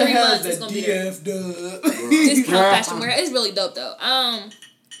wait what the 3 hell months. is It's the gonna be there. DF? Discount fashion wear. It's really dope though.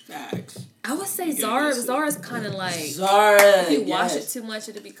 Facts. I would say Zara. Zara's kind of like Zara. if you wash it too much,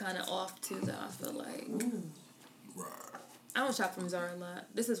 it'd be kind of off too. Though I feel like. I don't shop from Zara a lot.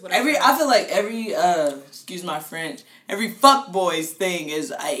 This is what I feel like every excuse my French, every fuckboys thing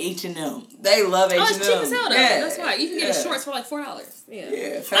is H&M. They love H&M. Oh, it's cheap as hell though. Yeah. That's why you can get a shorts for like $4.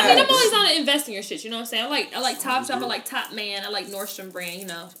 Yeah. Facts. I mean, I'm always on to invest in your shit. You know what I'm saying? I like Topshop. I like Top Man. I like Nordstrom brand. You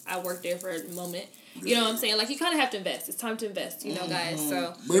know, I worked there for a moment. You know what I'm saying? Like you kind of have to invest. It's time to invest. You know, guys.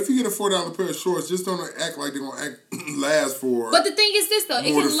 So. But if you get a $4 pair of shorts, just don't act like they're gonna last for. But the thing is this though,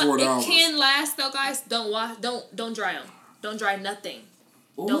 it $4. can last though, guys. Don't dry them. Don't dry nothing.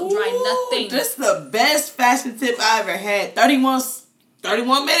 Don't dry nothing. This is the best fashion tip I ever had. 31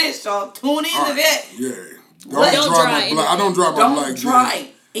 minutes, y'all. Tune in to that. Yeah. Don't dry anything. I don't dry my black. Don't dry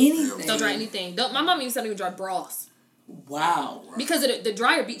anything. Don't dry anything. My mom even said don't even dry bras. Wow. Because the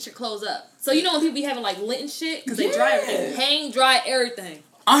dryer beats your clothes up. So you know when people be having like lint and shit because they dry everything. Hang dry everything.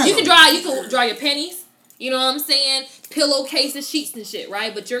 You can dry your panties. You know what I'm saying? Pillowcases, sheets and shit,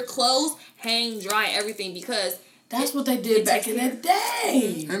 right? But your clothes hang dry everything because that's what they did back in the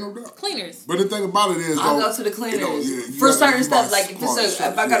day. Ain't no doubt. Cleaners. But the thing about it is, I'll go to the cleaners for certain stuff. Like if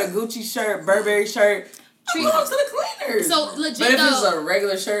I got a Gucci shirt, Burberry shirt, I go to the cleaners. So legit but if though, it's a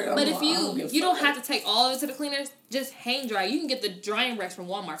regular shirt, if you don't have to take all of it to the cleaners, just hang dry. You can get the drying racks from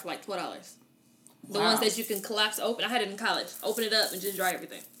Walmart for like $12. The ones that you can collapse open. I had it in college. Open it up and just dry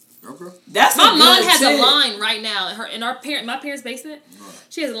everything. Okay. That's my mom has a line right now in my parents' basement.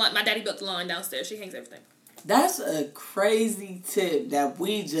 She has a line. My daddy built the line downstairs. She hangs everything. That's a crazy tip that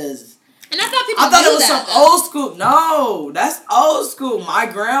we just. And that's how people. I thought it was some old school. No, that's old school. My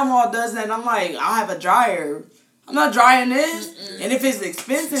grandma does that, and I'm like, I have a dryer. I'm not drying this. Mm-mm. And if it's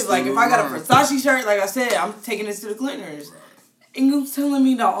expensive, like if I got a Versace shirt, like I said, I'm taking this to the cleaners. Right. And you telling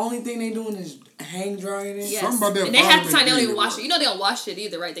me the only thing they doing is hang drying it? Yes. And they have the time they don't even wash it. You know they don't wash it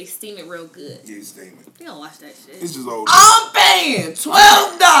either, right? They steam it real good. Yeah, steam it. They don't wash that shit. It's just old. I'm paying $12.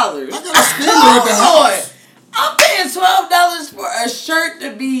 I got a steamer at the house. I'm paying $12 for a shirt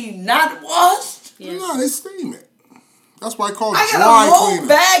to be not washed. Yes. No, they steam it. That's why I call it dry cleaner. I got a whole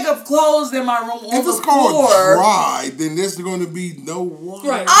bag of clothes in my room. If it's called dry, then there's going to be no water.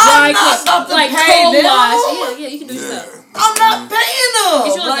 Right. I'm not about to pay them. Wash. Yeah, you can do yourself. I'm not paying them.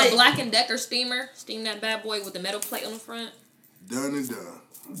 Get you like a Black & Decker steamer. Steam that bad boy with the metal plate on the front. Done and done.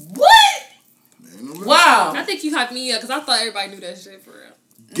 What? Wow. I think you hyped me up because I thought everybody knew that shit for real.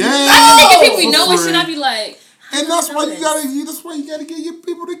 Gang. I think if people know it shit, I'd be like. And that's why you gotta get your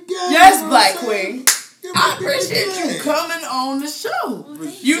people together. Yes, Black Queen. I appreciate you coming on the show.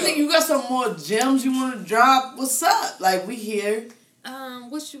 Oh, you think you got some more gems you want to drop? What's up? Like we here.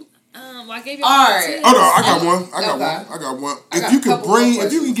 I gave you. All right. Hold on, I got one.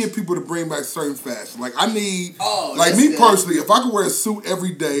 If you can get people to bring back certain fashion, like I need, me personally, if I could wear a suit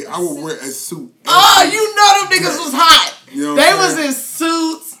every day, I would wear a suit. You know them niggas was hot. You know they was in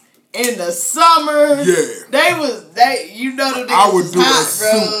suits in the summer. Yeah. You know them niggas I would was do hot, a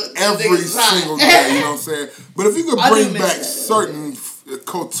suit every single day. You know what I'm saying? But if you could bring back certain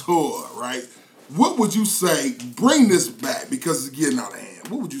couture, right? What would you say? Bring this back because it's getting out of hand.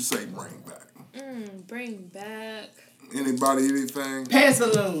 What would you say? Bring back. Bring back. Anybody, anything?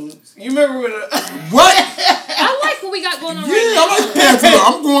 Pantaloons. You remember when? What? I like what we got going on Yeah, right now. I like pantaloons.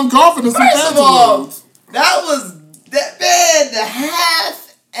 I'm going golfing in some First of all, pantaloons. that was that man. The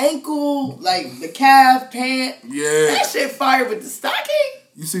half ankle, like the calf pant. Yeah. That shit fire with the stocking.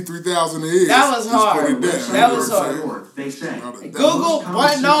 You see 3,000 is. That was Just hard. put it down. That was hard. They say. Google,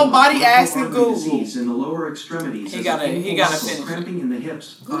 no body asking Google. Disease in the lower extremities. He gotta finish. Cramping in the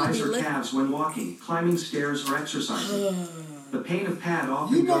hips, thighs, or Google. calves when walking, climbing stairs, or exercising. The pain of pad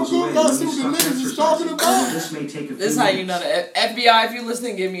often You know, goes Google away got when some you of the stop niggas is exercising. talking about. Although this may take a few This is how you minutes. know the FBI. If you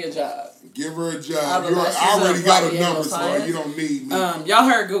listening, give me a job. Give her a I job. will mess I this already up got right a here, number, so science. you don't need me. Y'all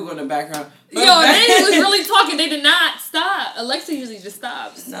heard Google in the background. Yo, they was really talking. They did not stop. Alexa usually just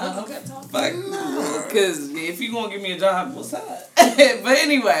stops. No. Kept talking. Fuck no. Because if you gonna give me a job, what's up? But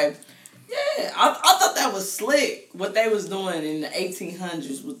anyway, yeah, I thought that was slick. What they was doing in the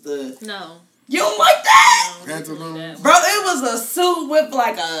 1800s with the. No. You don't like that? Pantaloons. Bro, it was a suit with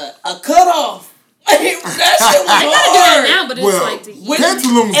like a cutoff. That shit was I gotta do that hard. now, but it's Well, like to With-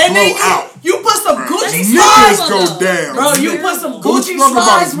 pantaloons And then blow out. you put some Gucci Niggas slides. go down. Bro, you put some Who's Gucci talking about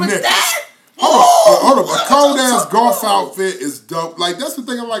slides his with nipples? that? Hold up. A cold ass Oh, golf outfit is dope. Like, that's the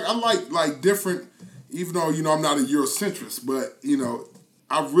thing I like. I like different, even though, you know, I'm not a Eurocentrist, but, you know,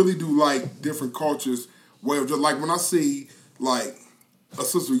 I really do like different cultures. Where just like when I see, like, a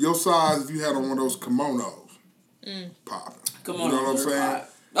sister your size, if you had on one of those kimonos, popping. Come You on, know what I'm saying?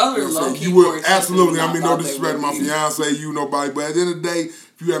 Those You are know what I'm low saying? key You would more expensive absolutely. than I mean, thought no they disrespect to would my be. fiance, you nobody, but at the end of the day,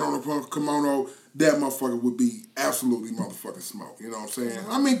 if you had on a kimono, that motherfucker would be absolutely motherfucking smoke. You know what I'm saying?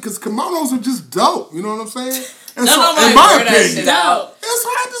 I mean, because kimonos are just dope. You know what I'm saying? And No, so, nobody in my wear that opinion, shit out. it's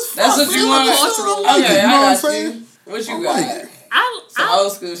hard as fuck. That's what you man. want. I still don't Okay, like it, you I know what I'm got saying? you. What you I got? like it. Some I'm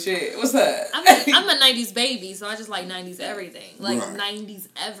old school shit. What's that? I'm a 90s baby, so I just like 90s everything. Like Right. 90s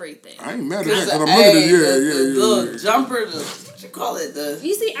everything. I ain't mad at that because I'm Hey, looking at the yeah. little jumper, what you call it?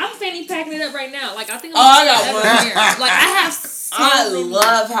 You see, I'm fanny packing it up right now. Like, I think Oh, I got every one. year. Like, I have so I many.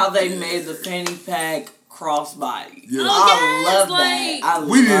 love how they made the fanny pack crossbody. Yeah. Oh, I yes, love like- that.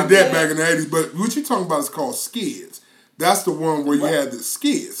 We did love that back in the 80s, but what you talking about is called skids. That's the one where you had the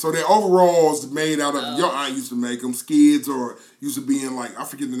skids. So they're overalls made out of, your aunt used to make them, skids, or used to be in like, I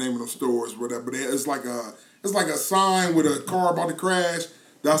forget the name of them stores, whatever, but it's like a sign with a car about to crash.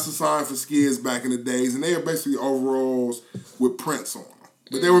 That's the sign for skids back in the days, and they are basically overalls with prints on them.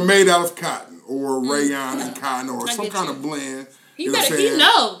 But they were made out of cotton, or rayon and cotton, or I some get kind you. of blend. You know what better, I'm you saying?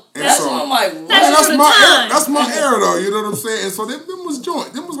 know. And That's so- what I'm like, what? That's that's for the my era. time. That's my era, though. You know what I'm saying? And so them was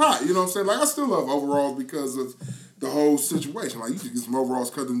joint. Them was hot. You know what I'm saying? Like, I still love overalls because of the whole situation. Like, you could get some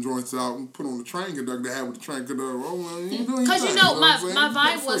overalls, cut them joints out, and put on the train conductor. They had with the train conductor. Oh, well, you doing your Because, you thing, know, what my I'm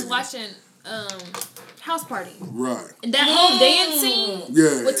saying? vibe was Free. watching House Party. Right. And that whole dance scene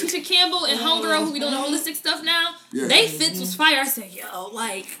Yeah. with Tisha Campbell and Homegirl, who be doing the holistic stuff now, Yeah. they fits was fire. I said, yo,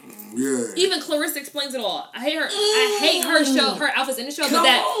 like, Yeah. even Clarissa explains it all. I hate her show, her outfits in the show, but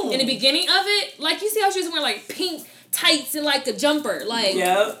that in the beginning of it, like, you see how she was wearing like pink tights and like a jumper, like,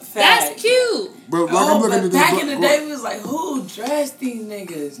 Yep, that's cute. But like, I'm looking but at this. back in the day, right. we was like, who dressed these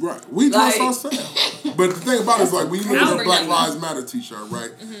niggas? Right. We dress Like- ourselves. But the thing about it is, like, when you look at the Albert Black Young. Lives Matter t-shirt,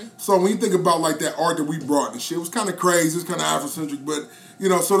 right? So when you think about, like, that art that we brought and shit, it was kind of crazy. It was kind of Afrocentric. But, you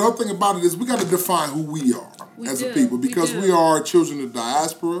know, so the whole thing about it is we got to define who we are as a do. people. We Because do. we are children of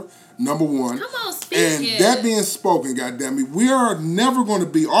diaspora, number one. Come on, speak And it. that being spoken, goddammit, we are never going to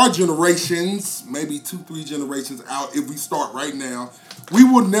be, our generations, maybe 2-3 generations out, if we start right now, we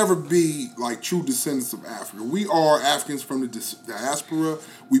will never be like true descendants of Africa. We are Africans from the diaspora.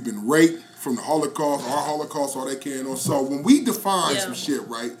 We've been raped from the Holocaust, our Holocaust, all that carrying on. So when we define some shit,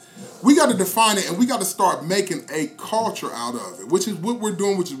 right, we got to define it and we got to start making a culture out of it, which is what we're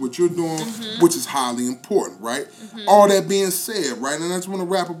doing, which is what you're doing, which is highly important, right? All that being said, right, and I just want to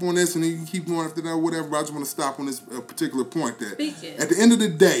wrap up on this and then you can keep going after that or whatever, but I just want to stop on this particular point that Speak it. at the end of the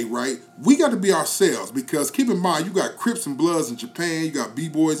day, right, we got to be ourselves because keep in mind, you got Crips and Bloods in Japan, you got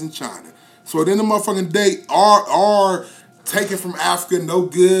B-Boys in China. So at the end of the motherfucking day, are taken from Africa, no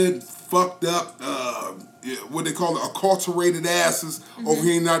good, fucked up, what they call it, acculturated asses over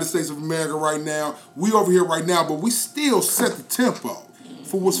here in the United States of America right now. We over here right now, but we still set the tempo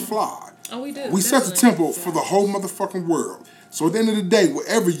for what's fly. Oh, we do. We set the definitely. tempo for the whole motherfucking world. So at the end of the day,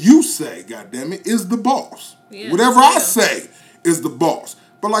 whatever you say, goddammit, is the boss. Yeah, Whatever I yeah. say is the boss.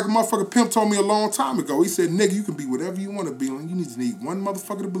 But like a motherfucker Pimp told me a long time ago, he said, nigga, you can be whatever you want to be, and you need one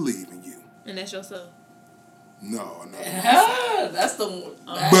motherfucker to believe in you. And that's yourself. No. That's the one.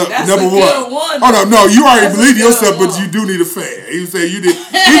 But That's number a good one. one. Oh no, you already That's a believe in good yourself, but one. you do need a fan. He said you did.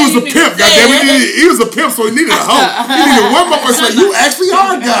 He was a need pimp, a goddamn fan. it. He was a pimp, so he needed a hoe. He needed one motherfucker to say, you actually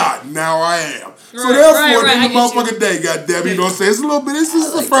are God. Now I am. So therefore, in the motherfucking day, goddamn, you know what I'm saying? It's a little bit. This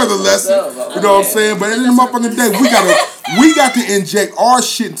is a further lesson. You know what I'm saying? But in the motherfucking day, we got to inject our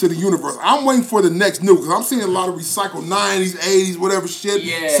shit into the universe. I'm waiting for the next new because I'm seeing a lot of recycled 90s, 80s, whatever shit,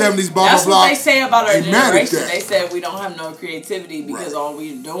 70s, blah, That's blah, blah. what they say about our generation. They said we don't have no creativity because all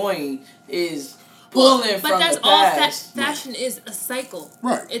we're doing is pulling from the past. But that's all fashion is, a cycle.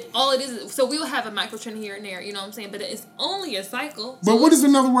 Right. All it is. So we will have a micro trend here and there, you know what I'm saying? But it's only a cycle. But what is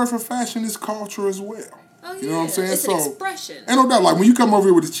another word for fashion is culture as well. Oh, yeah. You know what I'm saying? It's an expression. Ain't no doubt. Like when you come over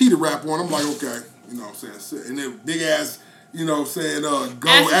here with the cheetah rap on, I'm like, okay. You know what I'm saying? And then big ass, you know what I'm saying, gold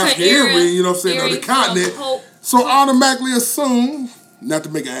African earring, you know what I'm saying, on the continent. So automatically assume, not to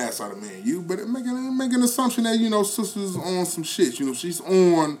make an ass out of me and you, but make an assumption that, you know, sister's on some shit. You know, she's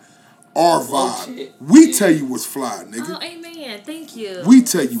on our vibe. We tell you what's fly, nigga. Oh, amen. Thank you. We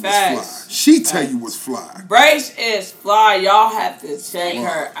tell you what's fly. She tell you what's fly. Brace is fly. Y'all have to check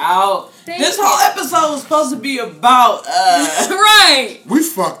her out. This whole episode was supposed to be about right. We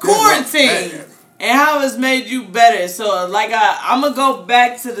fucked quarantine and how it's made you better. So like I'm gonna go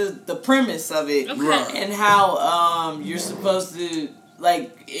back to the premise of it and how you're supposed to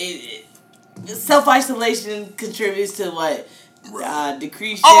self-isolation contributes to what.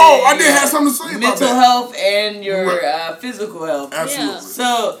 Decrease I did have something to say about mental health and your physical health. Absolutely.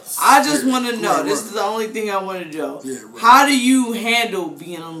 So I just want to know. This is the only thing I want to know. How do you handle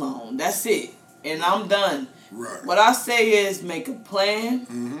being alone? That's it, and I'm done. Right. What I say is make a plan.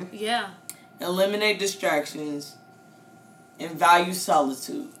 Mm-hmm. Yeah. Eliminate distractions, and value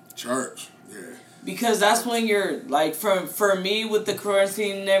solitude. Church. Yeah. Because that's when you're like, for me with the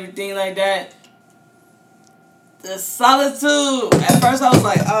quarantine and everything like that. The solitude. At first, I was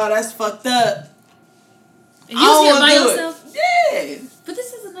like, "Oh, that's fucked up." And you was here by yourself? Yeah. But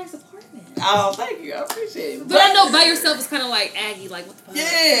this is a nice apartment. Oh, thank you. I appreciate it. But I know by yourself is kind of like Aggie, like what the fuck?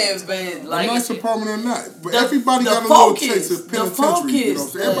 Yeah, but like a nice apartment or not, but everybody got a little taste of penitentiary. You know what I'm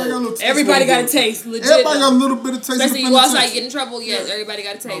saying? Everybody got a little taste. Everybody got a taste. Legit. Everybody got a little bit of taste. Especially you outside get in trouble. Yes, everybody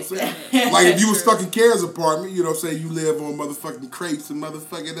got a taste. Like if you was stuck in Kara's apartment, you know what I'm saying? You live on motherfucking crepes and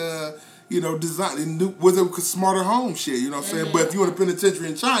motherfucking you know, design with a smarter home shit, you know what I'm saying? But if you in a penitentiary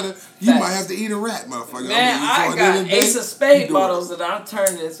in China, you might have to eat a rat, motherfucker. Man, I got Ace of Spades bottles that I'm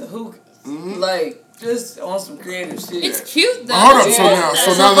turning into hookahs. Like, just on some creative shit. It's cute though. Hold up,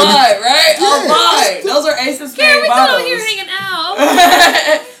 so now let me... Right? Yeah. Those are Ace of Spades bottles. We still here hanging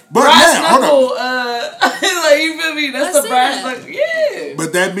out. But now, hold up. Like, you feel me? That's the brass knuckle. Yeah.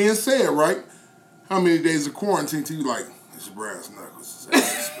 But that being said, right? How many days of quarantine till you like, it's brass knuckles.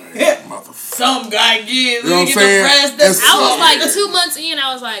 Motherfucker. Some guy gives. You know what I'm saying? I was like 2 months in.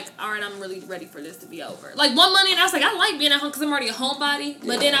 I was like, all right, I'm really ready for this to be over. Like 1 month in, I was like, I like being at home because I'm already a homebody.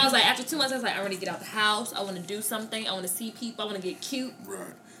 But then I was like, after 2 months, I was like, I want to get out the house. I want to do something. I want to see people. I want to get cute.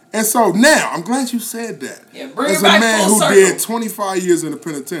 Right. And so now, I'm glad you said that. Yeah, bring as it back a man full who circle. did 25 years in the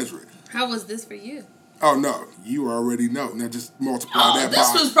penitentiary. How was this for you? Oh no, you already know. Now just multiply that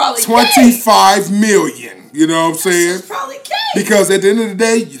this by was probably 25 million. You know what I'm saying? This was probably cake. Because at the end of the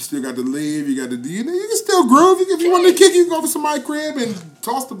day, you still got to live. You got to do. You know, you can still groove. If you want to kick, you can go to somebody's crib and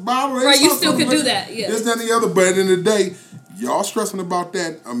toss the bottle. Right, you still can do that. Yeah. This, that, and the other. But at the end of the day, y'all stressing about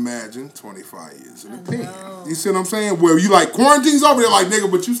that. Imagine 25 years in the pen. You see what I'm saying? Where you like quarantine's over there, like nigga,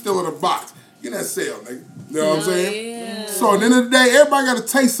 but you still in a box. Get that cell, nigga. You know what I'm saying? Yeah. So at the end of the day, everybody got a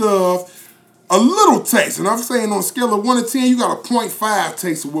taste of. A little taste, and I'm saying on a scale of 1 to 10, you got a 0.5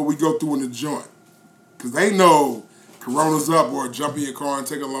 taste of what we go through in the joint. Because they know Corona's up or jump in your car and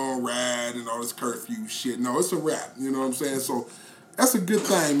take a long ride and all this curfew shit. No, it's a wrap, you know what I'm saying? So that's a good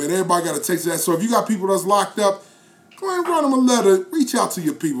thing, man. Everybody got a taste of that. So if you got people that's locked up, go ahead and write them a letter. Reach out to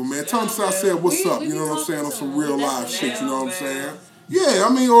your people, man. Tell them I said, what's up? You know what I'm saying? On some real live shit, you know what I'm saying? Yeah,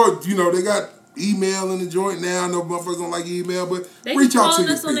 I mean, or, you know, they got... email in the joint now. I know motherfuckers don't like email, but they reach out to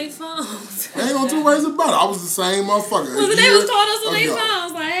your people. They calling us on their phones. They ain't gonna do ways about it. I was the same motherfucker. Well, they was calling us on their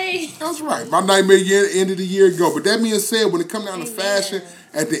phones. Like, hey. That's right. My nightmare end of the year ago. But that being said, when it come down to fashion,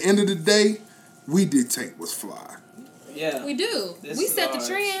 at the end of the day, we dictate what's fly. Yeah. We do. We set the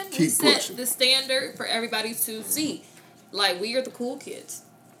trend. We set the standard for everybody to see. Like, we are the cool kids.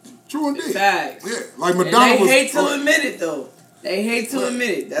 True indeed. Facts. Yeah. Like Madonna was... They hate to admit it, though. They hate to admit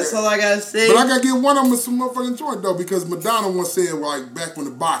it. That's all I gotta say. But I gotta get one of them with some motherfucking joint though, because Madonna once said like back when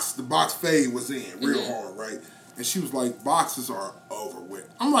the box fade was in real hard, right? And she was like, boxes are over with.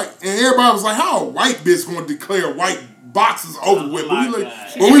 I'm like, and everybody was like, how a white bitch gonna declare white boxes over with? But we look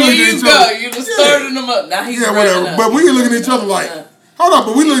at each other. You just stirring them up. Now he's whatever. Up. But we look at each other like, hold up.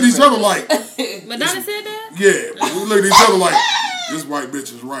 But we look at each other like, Madonna said that. Yeah, but we look at each other like. This white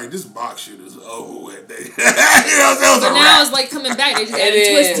bitch is right. This box shit is over with. They, you know, So now it's like coming back. They just added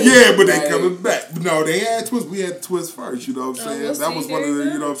is. twisted. yeah, but they coming back. But no, they had twist. We had twist first. You know what I'm saying? we'll That see. was There one of you the.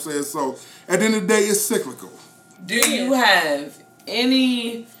 go. You know what I'm saying? So at the end of the day, it's cyclical. Do you have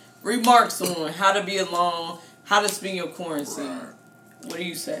any remarks on how to be alone, how to spend your quarantine? Right. What do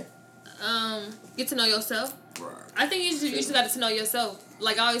you say? Get to know yourself. Right. I think you just got to know yourself.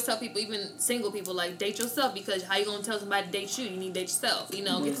 Like I always tell people, even single people, like date yourself, because how you gonna tell somebody to date you? You need to date yourself. You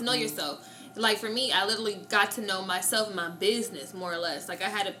know, get to know yourself. Like for me, I literally got to know myself and my business more or less. Like I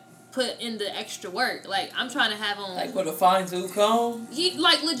had to put in the extra work. Like I'm trying to have on Like with a fine tooth comb?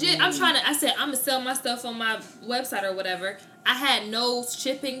 like legit. I'm trying to. I said I'm gonna sell my stuff on my website or whatever. I had no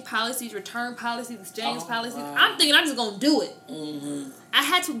shipping policies, return policies, exchange policies. wow. I'm thinking I'm just gonna do it. Mm-hmm. I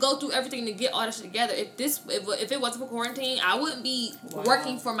had to go through everything to get all this shit together. If it wasn't for quarantine, I wouldn't be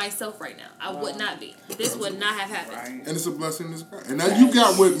working for myself right now. I would not be. This would not have happened. Right. And it's a blessing in disguise. And now you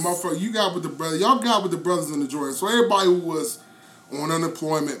got with motherfucker. You got with the brother. Y'all got with the brothers in the Jordan. So everybody who was on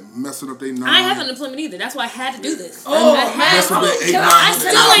unemployment, messing up their 9. I ain't have unemployment either. That's why I had to do this. Oh, I had messing up their 8, 9. I still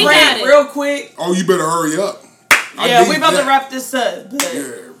ain't got it. Real quick. Oh, you better hurry up. I Yeah, need we about that. to wrap this up. But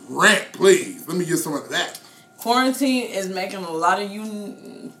Yeah, rant, please. Let me get some of that. quarantine is making a lot of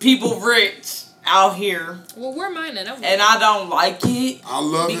you people rich out here. Well, where mine at? And I don't like it. I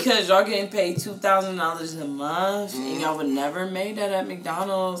love it. Because y'all getting paid $2,000 a month, and y'all would never make that at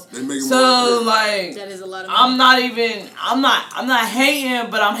McDonald's. They make it So more- like, that is a lot of I'm money. I'm not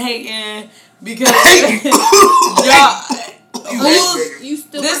hating, but I'm hating because y'all. You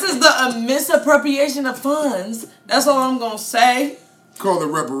still This is the misappropriation of funds. That's all I'm gonna say. Call it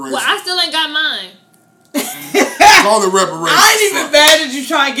reparations. Well, I still ain't got mine. Call it reparations. I ain't even mad that you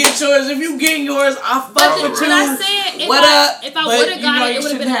try to get yours. If you getting yours, I fuck But with you. I said, What up? if I But would have you know got it, you it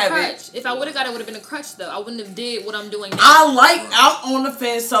would have been shouldn't a have crutch. it. If I would have got it, it would have been a crutch, though. I wouldn't have did what I'm doing now. I'm on the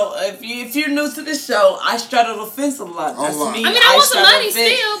fence. So if you're new to the show, I straddle the fence a lot. That's lot. me. I mean, I want some straddle money the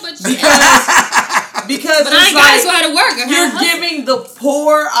fence still, but because but I ain't got to go out to work. I you're gotta hustle. giving the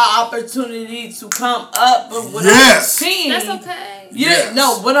poor an opportunity to come up. But what Yes. I'm seeing, That's okay. Yeah, Yes.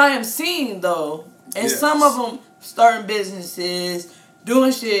 no, what I am seeing though, and Yes. some of them starting businesses,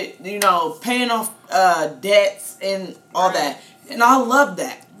 doing shit, you know, paying off debts and all that, and I love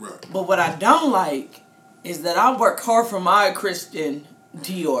that. Right. But what I don't like is that I work hard for my Christian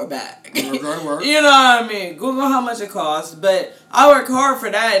Dior bag. Okay, work. You know what I mean? Google how much it costs, but I work hard for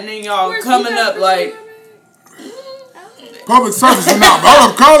that, and then y'all Where's coming you up got like. Public service is not.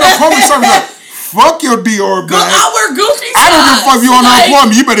 Hold up, call it public service. Like, fuck your Dior bag. I wear Gucci. I don't give a fuck if you on Like,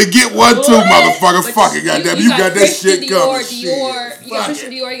 unemployment. You better get one too, What? motherfucker. But Fuck it, goddamn. You got that Christian shit Dior, coming. Dior, Shit. you got Fuck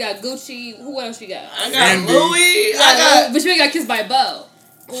Christian it. Dior, you got Gucci. Who else you got? I got Fendi. Louis. I got. But you ain't got kissed by a bow.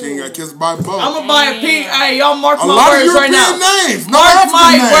 She ain't got kissed by a boat. I'm gonna buy a pink. Hey, y'all mark A my lot of words right European now. names. No Mark African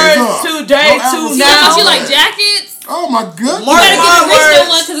my names, words huh? today, No too, African now. Don't you names. like jackets? Oh my goodness. Mark You better my get the Christian words.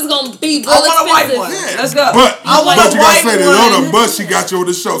 one because it's gonna be I want a white expensive. one. Yeah. Let's go. But I want but a you gotta white say that. one. Hold up, but she got you on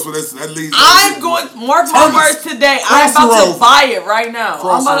the show, so that leads. I'm going mark my Thomas, words today. cross I'm about her to over. buy it right now.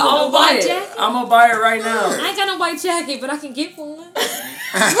 Cross I'm her gonna over. buy White it. jacket? I'm gonna buy it right now. I ain't got no white jacket, but I can get one.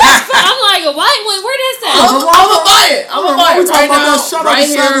 I'm like, a white one? Where this at? I'm gonna buy it. I'm gonna buy We it talking right about now. that. Shout out Right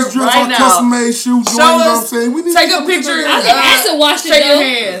to Savage here, Drips, right our now. custom made shoe joint. You Show know what I'm us. saying? We need Take to a picture. I can acid wash it, Shake your though.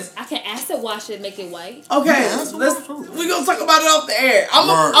 hands. I can acid wash it and make it white. Okay, Yeah, that's what I'm let's. talking about. We gonna talk about it off the air. I'm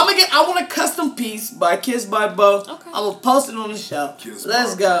Word. gonna get. I want a custom piece by Kiss by Bo. Okay. I'm gonna post it on the show. Kiss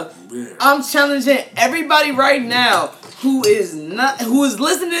Let's by go. Bo, yeah. I'm challenging everybody right now who is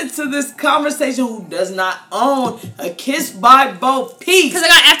listening to this conversation who does not own a Kiss by Bo piece. Because I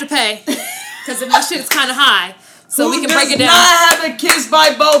got afterpay. Because my shit's kind of high. So who we can does break it down. not have a Kiss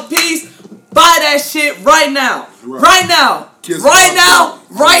by Bo piece, buy that shit right now. Right. Right now. Kiss Right by now. Bo.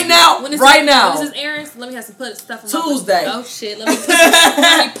 Right now. When is Right this, now. When is this airing? Let me have some stuff on my Tuesday. Oh shit! Let me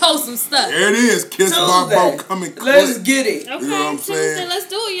post some stuff. There it is. Kiss by Tuesday. Bo coming Let's quick. get it. Okay, You know what I'm Tuesday, saying? let's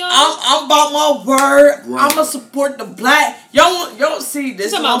do it, y'all. I'm about my word. Right. I'ma support the black. Y'all see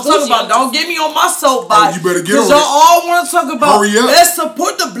this? You What talking I'm about talking Gucci, about. Don't get me on my soapbox. Oh, you better get Because on y'all it. all want to talk about. Hurry up. Let's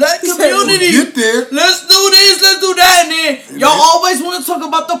support the black community. Get there. Let's do this. Let's do that. And then y'all always want to talk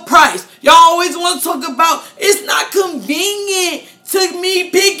about the price. Y'all always want to talk about it's not convenient to me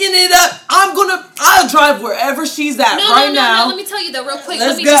picking it up. I'll drive wherever she's at right now. Let me tell you though, real quick.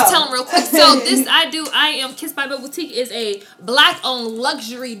 Let's Let me go. just tell them real quick. So I am Kiss by Bo Boutique is a black-owned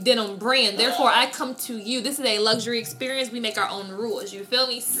luxury denim brand. Therefore, I come to you. This is a luxury experience. We make our own rules. You feel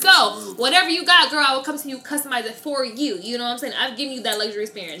me? So whatever you got, girl, I will come to you, customize it for you. You know what I'm saying? I've given you that luxury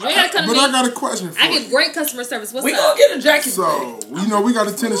experience. You ain't gotta come to But me. I got a question for I you. get great customer service. What's We up? gonna get a jacket. So, you know, we got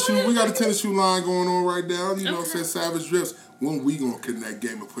a tennis shoe line going on right now. You know what I'm saying? Savage Drips. when we gonna connect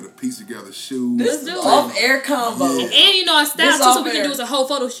game and put a piece together? Shoes. This do it. off-air combo. Yeah. And you know, I style This too, so off we can air. do as a whole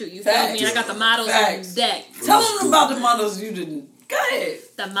photo shoot. You feel Facts. me? And I got the models Facts. on deck. Tell them about the models you didn't. Go ahead.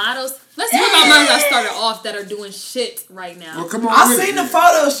 The models. Let's talk about models that started off that are doing shit right now. Well, come on. I with seen it. the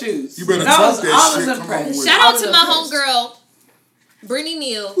photo shoots. You better That talk was- that I was shit. Come on impressed. with Shout it. out was to my impressed. homegirl, Brittany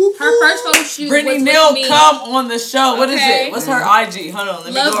Neal. Whoop, Her first photo shoot Brittany was Neal, with me. come on the show. What is Okay. it? What's her IG? Hold on, let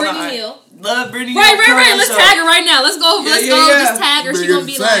me Love go on Brittany her Neal. Love Brittany Right, Neal. right, come right. on Let's the tag show. her right now. Let's go. Yeah, Let's yeah, go. yeah. Just tag her. She gonna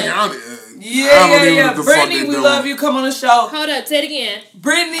be Tag, like, I don't even Yeah, know yeah. what the fuck Brittany, they we doing. love you. Come on the show. hold up. Say it again.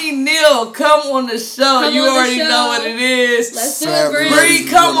 Brittany Neal, come on the show. Come You on the already show. know what it is. Let's do Savage. it, Brit. Ladies Bree, and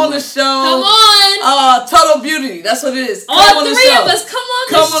come on the gentlemen. Come show. on. Total Beauty. That's what it is. Come All on the three show. of us. Come on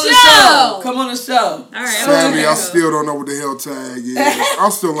Come the on the show. show. Come on the show. All right. Sadly, I okay. still don't know what the hell tag is.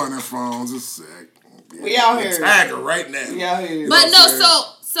 I'm still on that phones. It's sick. We out here. Tag her right now. We out here. But know no, what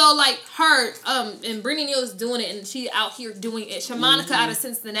I'm so like her, and Brittany Neal is doing it, and she out here doing it. Shamanica out of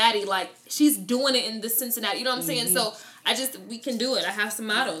Cincinnati, like she's doing it in the Cincinnati. You know what I'm saying? So we can do it. I have some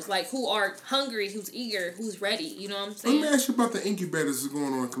models like who are hungry, who's eager, who's ready. You know what I'm Let saying? me ask you about the incubators that's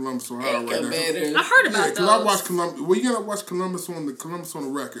going on in Columbus, Ohio right now. Incubators. I heard Yeah, about because I those. watched Columbus. Well, you gotta watch Columbus on the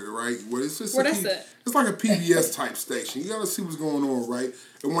record, right? Well, it's just Where that's at? It's like a PBS type station. You gotta see what's going on, right?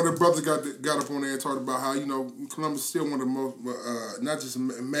 And one of the brothers got up on there and talked about how Columbus is still one of the most, not just a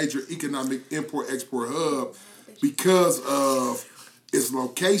major economic import-export hub because of its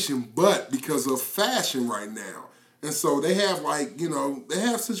location, but because of fashion right now. And so they have they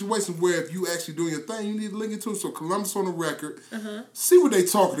have situations where if you actually doing your thing, you need to link it to. So Columbus on the record, see what they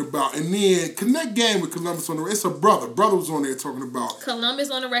talking about, and then connect game with Columbus on the. It's a brother. Brother was on there talking about.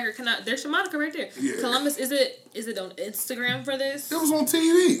 Columbus on the record. There's Shamanica right there. Yeah. Columbus, is it on Instagram for this? It was on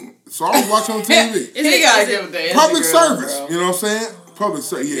TV, so I was watching on TV. He gotta give it the Public Instagram, service, bro. you know what I'm saying? Public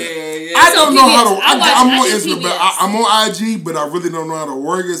service, yeah. Yeah. I don't know how to. PBS. I'm I on do Instagram, but PBS. I'm on IG, but I really don't know how to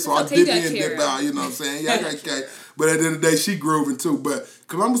work it. So I okay, dip you got in, dip Kara. out. You know what I'm saying? Yeah, okay. But at the end of the day, she grooving too. But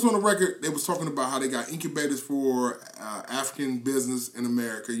Columbus on the record, they was talking about how they got incubators for African business in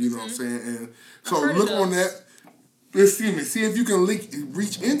America. You know what I'm saying? And so heard of look on those. that. Excuse me. See if you can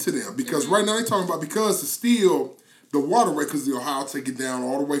reach into them because right now they talking about because it's still the waterway because the Ohio take it down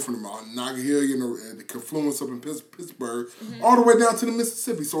all the way from the Monongahela and the confluence up in Pittsburgh all the way down to the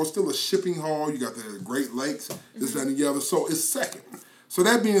Mississippi. So it's still a shipping haul. You got the Great Lakes, this, that, and the other. So it's second. So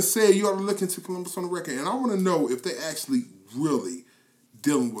that being said, you ought to look into Columbus on the record. And I want to know if they actually really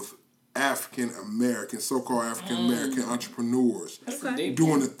dealing with African-American, so-called African-American entrepreneurs Okay.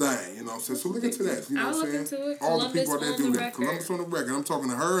 doing the thing. You know what I'm saying? So look into that. You know I'll what I'm look saying? into it. All the Columbus people out there on do the that. record. Columbus on the record. I'm talking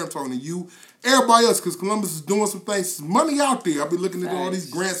to her. I'm talking to you. Everybody else, because Columbus is doing some things. There's money out there. I'll be looking at all these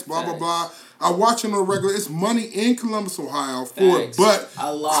grants, blah, blah, blah. I watch it on a regular. It's money in Columbus, Ohio for it, but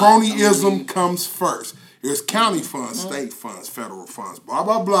A lot. cronyism comes first. There's county funds, state funds, federal funds, blah,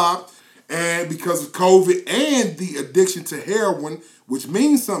 blah, blah. And because of COVID and the addiction to heroin, which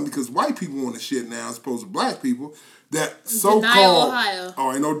means something because white people on the shit now as opposed to black people, that so-called... Denial, Ohio.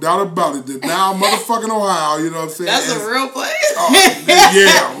 Oh, ain't no doubt about it. Denial, motherfucking Ohio, you know what I'm saying? That's And- a real place.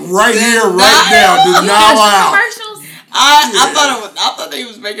 yeah, right here, right now. You Denial got your Ohio. commercials? I thought they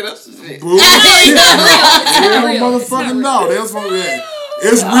was making up some shit. Boo. It's not Yeah, real. It's not motherfucking real. no. That's what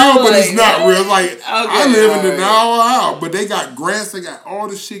it's real, but it's not real. Like I live in Denial Ohio, but they got grants, they got all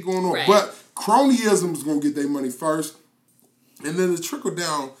this shit going on. Right. But cronyism is gonna get their money first, and then the trickle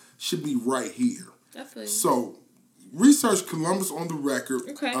down should be right here. Definitely. So, research Columbus on the record.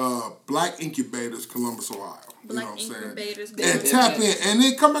 Okay. Black Incubators, Columbus, Ohio. Black you know what I'm Incubators, saying? And good. tap in, and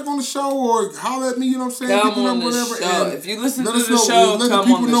then come back on the show or holler at me. You know what I'm saying? Come Get the on number, the whatever. show. And If you listen let to us the know, show, let the come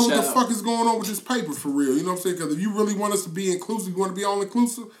people on the know what the show. fuck is going on with this paper for real. You know what I'm saying? Because if you really want us to be inclusive, you want to be all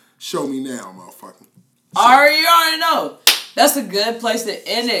inclusive, show me now, motherfucker. You already know. That's a good place to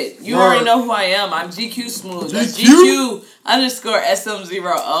end it. You Word. already know who I am. I'm GQ Smooth. That's GQ?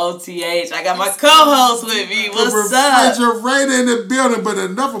 GQ_SM0OTH. I got my co-host with me. What's the up? refrigerator in the building, but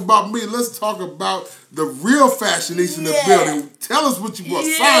enough about me. Let's talk about the real fashionistas in the building. Tell us what you want.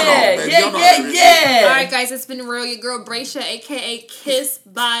 Sign off, baby. Y'all know how it is. Yeah. All right, guys, it's been real. Your girl Bracia, a.k.a. Kiss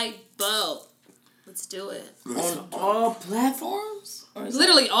by Bo. Let's do it. On all platforms? Or is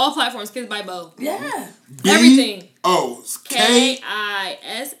Literally all platforms, Kiss by Bo. that- Yeah. Everything. K-O-K.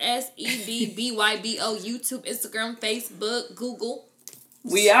 KISSEDBYBO. YouTube, Instagram, Facebook, Google,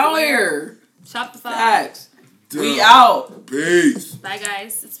 We out here. Shopify. Facts. We out. Peace. Bye,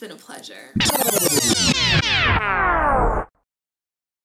 guys. It's been a pleasure.